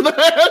ready for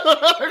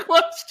that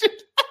question.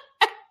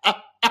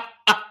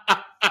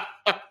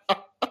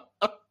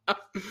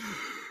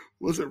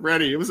 Wasn't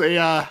ready. It was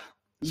a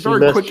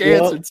very quick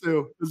answer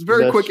too. It was a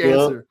very quick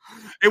answer.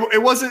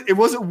 It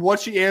wasn't what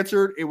she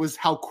answered. It was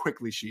how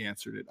quickly she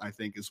answered it. I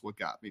think is what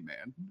got me,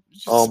 man.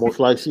 Almost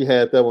like she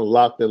had that one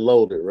locked and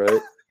loaded,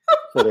 right?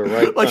 For the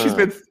right like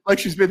time.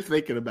 she's been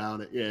thinking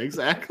about it. Yeah,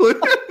 exactly.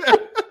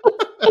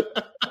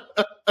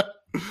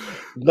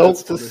 Note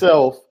to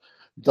self: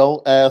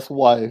 don't ask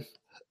wife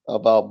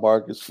about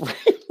Marcus Freeman.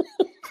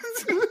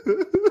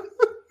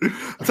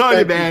 I'm telling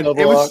you, man.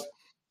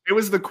 It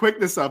was the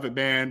quickness of it,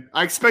 man.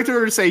 I expected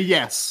her to say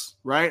yes,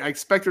 right? I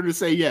expected her to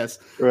say yes.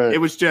 Right. It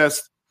was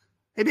just,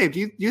 hey, babe, do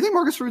you think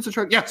Marcus Freeman's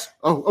attractive? Yes.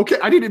 Oh, okay.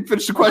 I didn't even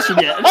finish the question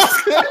yet.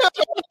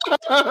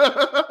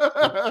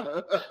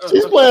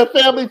 She's playing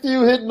Family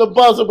Feud, hitting the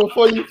buzzer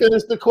before you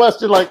finish the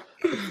question. Like,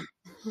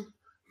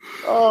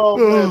 oh,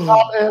 man,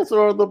 top answer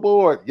on the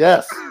board.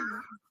 Yes.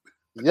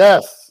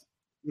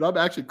 I'm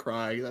actually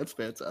crying. That's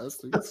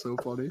fantastic. It's so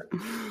funny.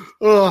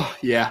 Oh,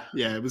 yeah.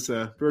 It was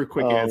a very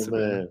quick answer.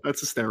 Man.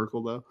 That's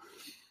hysterical, though.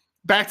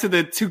 Back to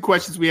the two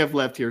questions we have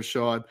left here,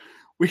 Sean.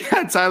 We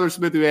had Tyler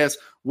Smith who asked,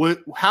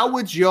 how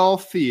would y'all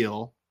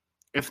feel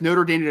if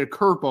Notre Dame did a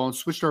curveball and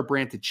switched our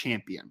brand to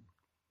Champion?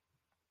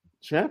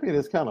 Champion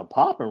is kind of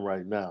popping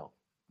right now.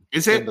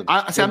 Is it?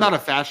 I'm not a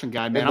fashion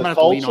guy, man. I'm going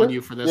to have to lean on you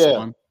for this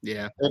one.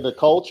 Yeah. And the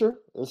culture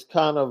is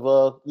kind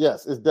of,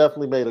 yes, it's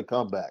definitely made a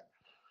comeback.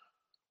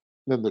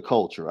 In the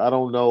culture. I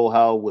don't know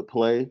how it would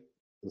play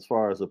as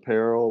far as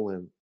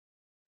apparel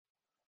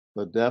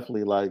but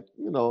definitely like,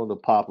 in the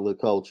popular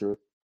culture,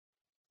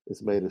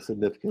 it's made a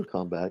significant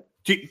comeback.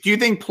 Do you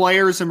think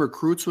players and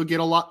recruits would get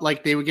a lot,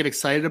 like they would get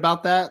excited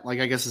about that? Like,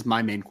 I guess is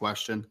my main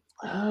question.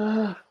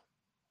 It's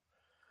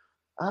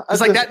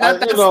like that's like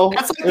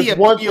the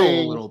appeal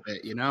a little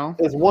bit,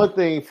 It's one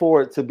thing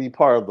for it to be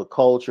part of the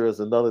culture. It's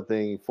another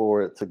thing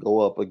for it to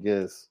go up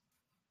against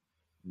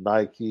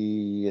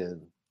Nike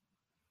and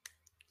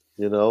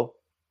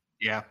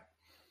Yeah.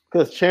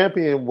 Because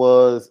Champion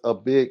was a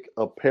big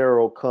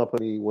apparel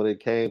company when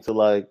it came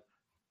to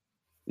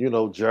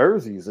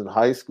jerseys in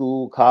high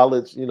school,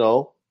 college, it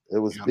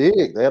was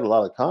big. They had a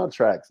lot of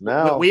contracts.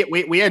 Now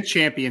we had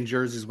Champion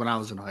jerseys when I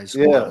was in high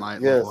school.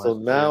 Yeah. So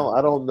now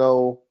I don't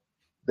know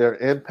their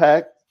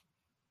impact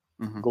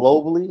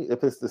globally,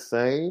 if it's the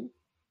same.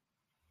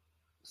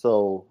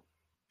 So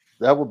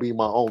that would be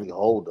my only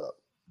holdup.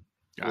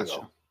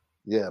 Gotcha.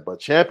 Yeah,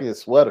 but Champion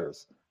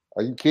sweaters.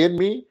 Are you kidding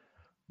me?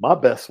 My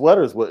best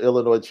sweaters were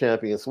Illinois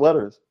Champion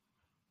sweaters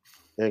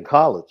in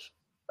college.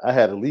 I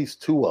had at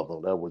least 2 of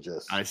them that were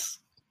just nice,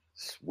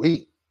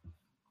 sweet.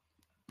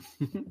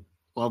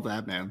 Love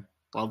that, man.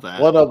 Love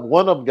that. One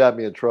of them got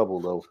me in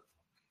trouble though.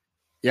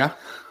 Yeah,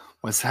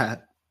 what's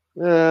that?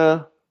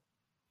 Yeah,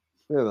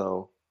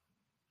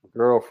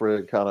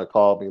 girlfriend kind of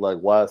called me like,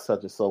 "Why is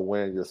such and so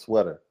wearing your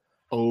sweater?"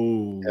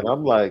 Oh. And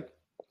I'm like,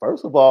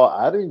 first of all,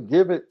 I didn't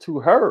give it to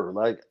her.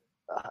 Like,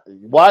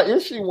 why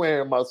is she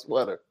wearing my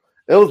sweater?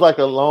 It was like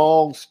a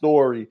long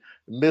story,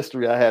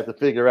 mystery. I had to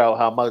figure out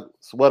how my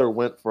sweater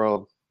went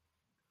from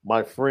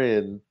my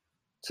friend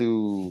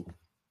to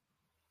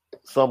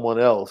someone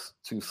else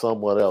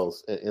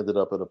and ended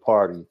up at a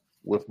party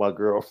with my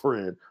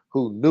girlfriend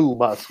who knew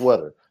my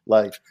sweater.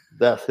 Like,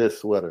 that's his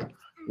sweater.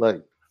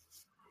 Like,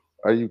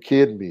 are you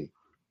kidding me?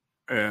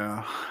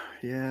 Yeah.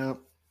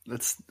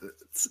 It's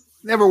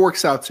never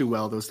works out too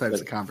well, those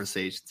types of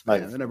conversations,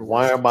 man. Like, That never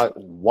why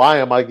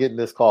am I getting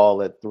this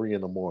call at 3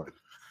 a.m?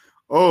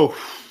 Oh,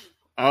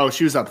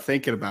 she was up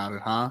thinking about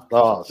it, huh?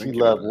 Oh, she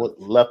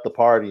left the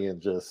party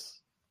and just.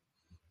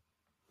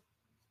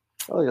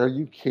 Oh, are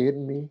you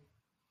kidding me?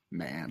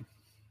 Man.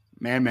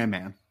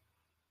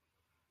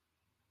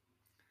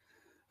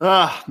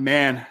 Ah,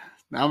 man.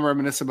 Now I'm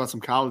reminiscing about some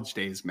college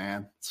days,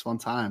 man. It's fun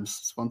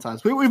times.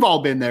 We've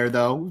all been there,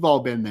 though. We've all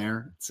been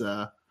there. It's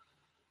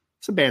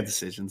some bad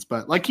decisions,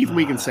 but like Keith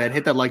Wiegand said,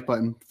 hit that like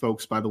button,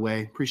 folks. By the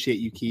way, appreciate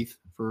you, Keith,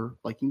 for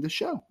liking the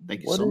show.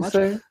 Thank you so much.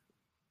 Say?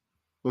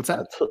 What's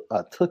that?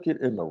 I took it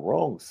in the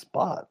wrong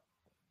spot.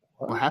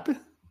 What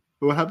happened?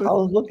 I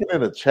was looking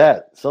in the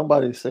chat.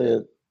 Somebody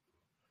said,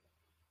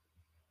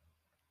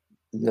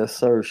 "Yes,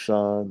 sir,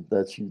 Sean,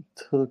 that you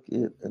took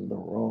it in the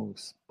wrong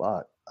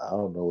spot." I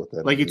don't know what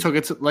that means. You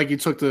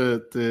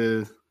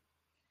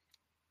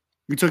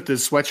took the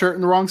sweatshirt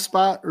in the wrong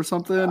spot or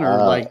something,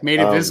 or made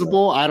it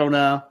visible. I don't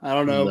know.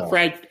 No.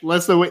 Frank,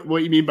 let's know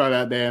what you mean by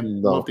that,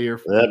 man. No. Love to hear.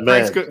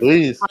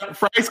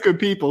 Frank's good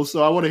people,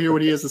 so I want to hear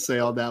what he has to say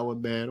on that one,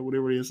 man.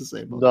 Whatever he has to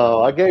say about that.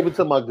 I gave it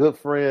to my good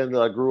friend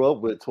that I grew up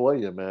with,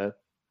 Toya, man.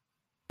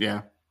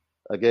 Yeah.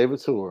 I gave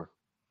it to her.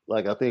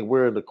 Like, I think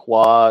we're in the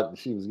quad, and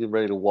she was getting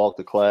ready to walk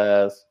to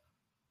class,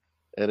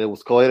 and it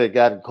was cold. It had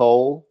gotten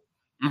cold.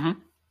 Mm-hmm.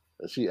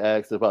 And she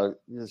asked she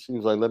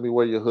was like, "Let me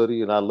wear your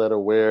hoodie," and I let her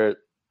wear it.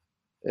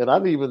 And I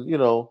didn't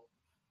even,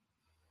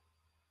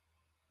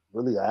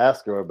 really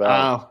ask her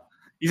about it.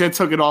 You said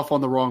took it off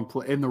on the wrong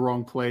in the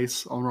wrong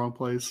place, on the wrong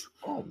place.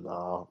 Oh,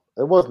 no.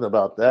 It wasn't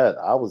about that.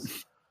 I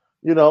was,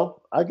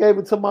 I gave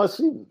it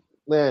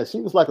to she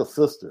was like a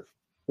sister.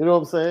 You know what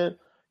I'm saying?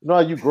 You know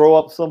how you grow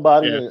up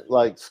somebody in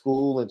like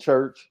school and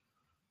church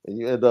and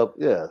you end up,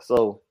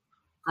 so.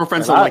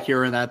 Girlfriends don't like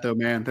hearing that though,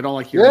 man. They don't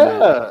like hearing that.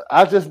 Yeah,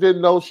 I just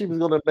didn't know she was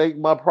going to make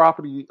my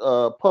property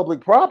public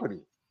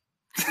property.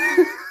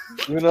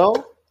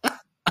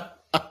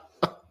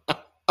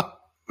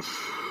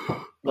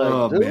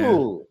 Like, dude.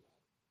 Man.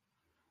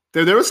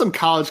 There were some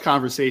college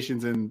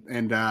conversations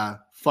and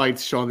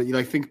fights, Sean, that you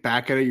like think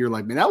back at it, you're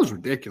like, man, that was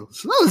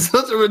ridiculous. That was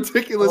such a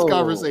ridiculous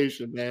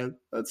conversation, man.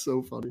 That's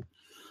so funny.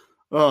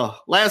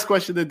 Last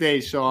question of the day,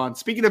 Sean.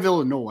 Speaking of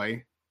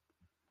Illinois,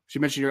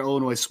 you mentioned your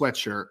Illinois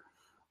sweatshirt.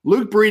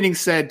 Luke Breeding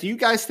said, do you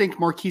guys think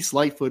Marquise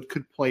Lightfoot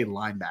could play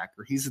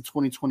linebacker? He's a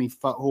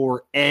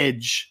 2024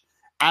 edge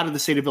out of the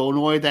state of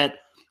Illinois that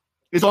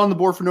is on the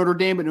board for Notre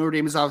Dame, but Notre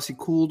Dame is obviously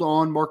cooled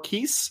on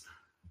Marquise.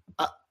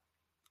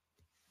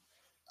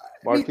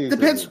 Marquise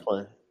depends.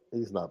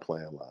 He's not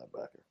playing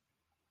linebacker.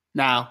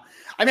 No.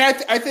 I mean,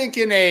 I think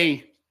in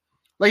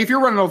if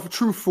you're running a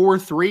true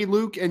 4-3,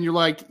 Luke, and you're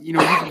like, you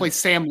can play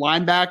Sam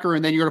linebacker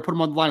and then you're going to put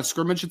him on the line of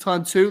scrimmage a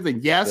ton too,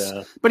 then yes.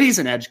 Yeah. But he's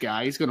an edge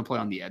guy. He's going to play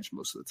on the edge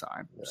most of the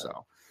time. Yeah.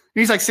 So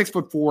he's like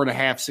 6'4.5",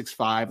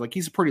 6'5". Like,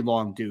 he's a pretty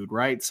long dude,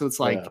 right? So it's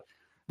like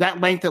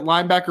that length at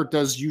linebacker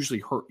does usually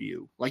hurt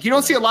you. Like, you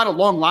don't see a lot of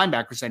long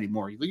linebackers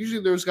anymore.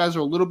 Usually those guys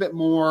are a little bit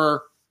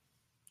more –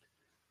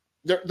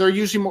 they're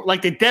usually more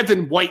like the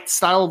Devin White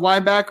style of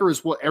linebacker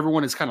is what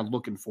everyone is kind of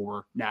looking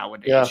for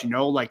nowadays. Yeah.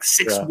 Like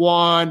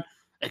 6'1",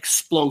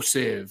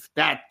 explosive,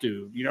 that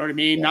dude. You know what I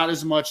mean? Yeah. Not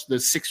as much the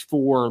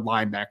 6'4"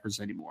 linebackers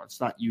anymore. It's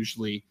not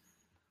usually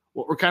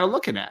what we're kind of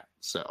looking at.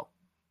 So,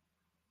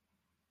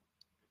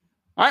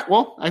 all right.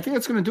 Well, I think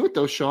that's going to do it,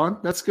 though, Sean.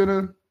 That's going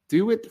to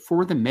do it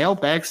for the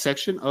mailbag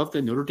section of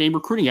the Notre Dame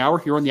Recruiting Hour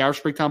here on the Irish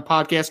Breakdown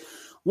Podcast.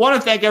 Want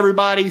to thank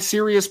everybody.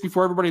 Serious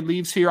before everybody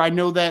leaves here. I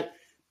know that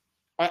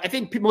I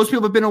think most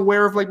people have been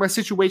aware of like my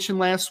situation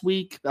last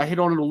week. I hit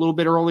on it a little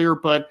bit earlier,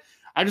 but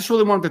I just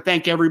really wanted to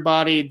thank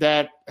everybody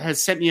that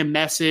has sent me a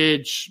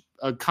message,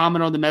 a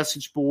comment on the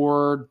message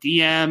board,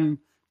 DM,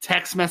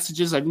 text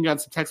messages. I've even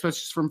got some text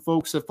messages from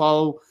folks that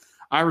follow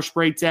Irish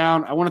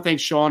Breakdown. I want to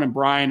thank Sean and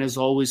Brian, as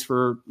always,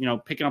 for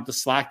picking up the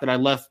slack that I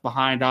left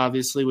behind,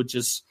 obviously, with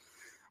just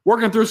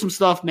working through some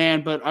stuff,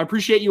 man. But I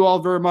appreciate you all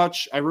very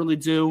much. I really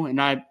do.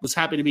 And I was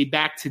happy to be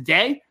back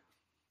today.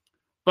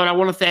 But I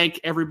want to thank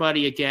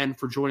everybody again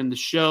for joining the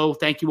show.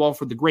 Thank you all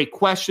for the great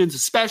questions.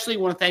 Especially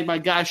want to thank my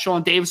guy,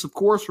 Sean Davis, of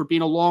course, for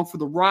being along for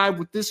the ride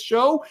with this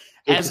show.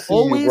 Good as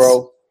always,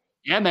 bro.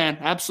 Yeah, man,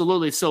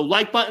 absolutely. So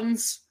like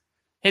buttons,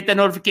 hit that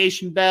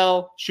notification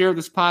bell, share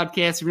this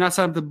podcast. If you're not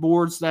signed up to the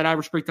boards, that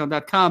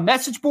irishbreakdown.com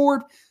message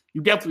board,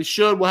 you definitely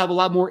should. We'll have a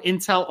lot more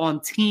intel on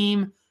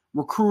team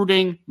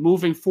recruiting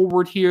moving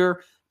forward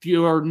here. If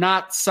you are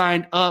not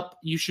signed up,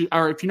 you should,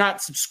 or if you're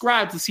not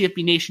subscribed to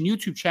CFB Nation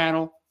YouTube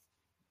channel,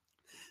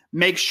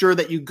 Make sure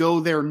that you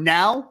go there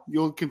now.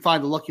 You can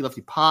find the Lucky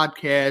Lefty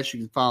podcast. You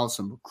can follow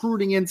some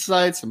recruiting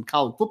insights, some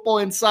college football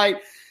insight.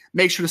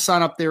 Make sure to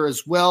sign up there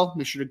as well.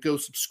 Make sure to go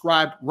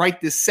subscribe right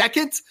this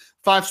second.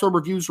 5-star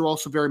reviews are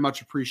also very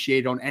much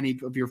appreciated on any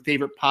of your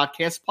favorite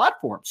podcast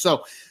platforms.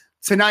 So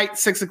tonight,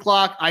 6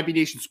 o'clock, IB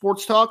Nation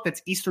Sports Talk.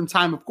 That's Eastern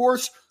time, of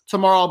course.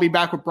 Tomorrow, I'll be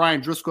back with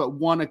Brian Driscoll at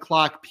 1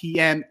 o'clock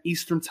p.m.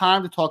 Eastern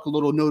time to talk a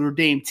little Notre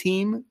Dame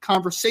team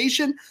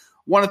conversation.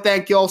 Want to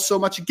thank you all so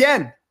much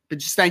again. I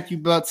just thank you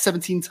about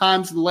 17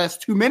 times in the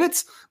last 2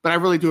 minutes, but I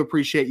really do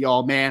appreciate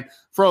y'all, man.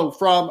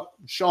 From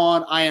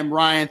Sean, I am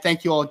Ryan.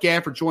 Thank you all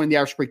again for joining the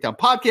Irish Breakdown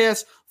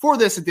podcast for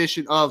this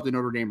edition of the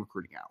Notre Dame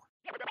Recruiting Hour.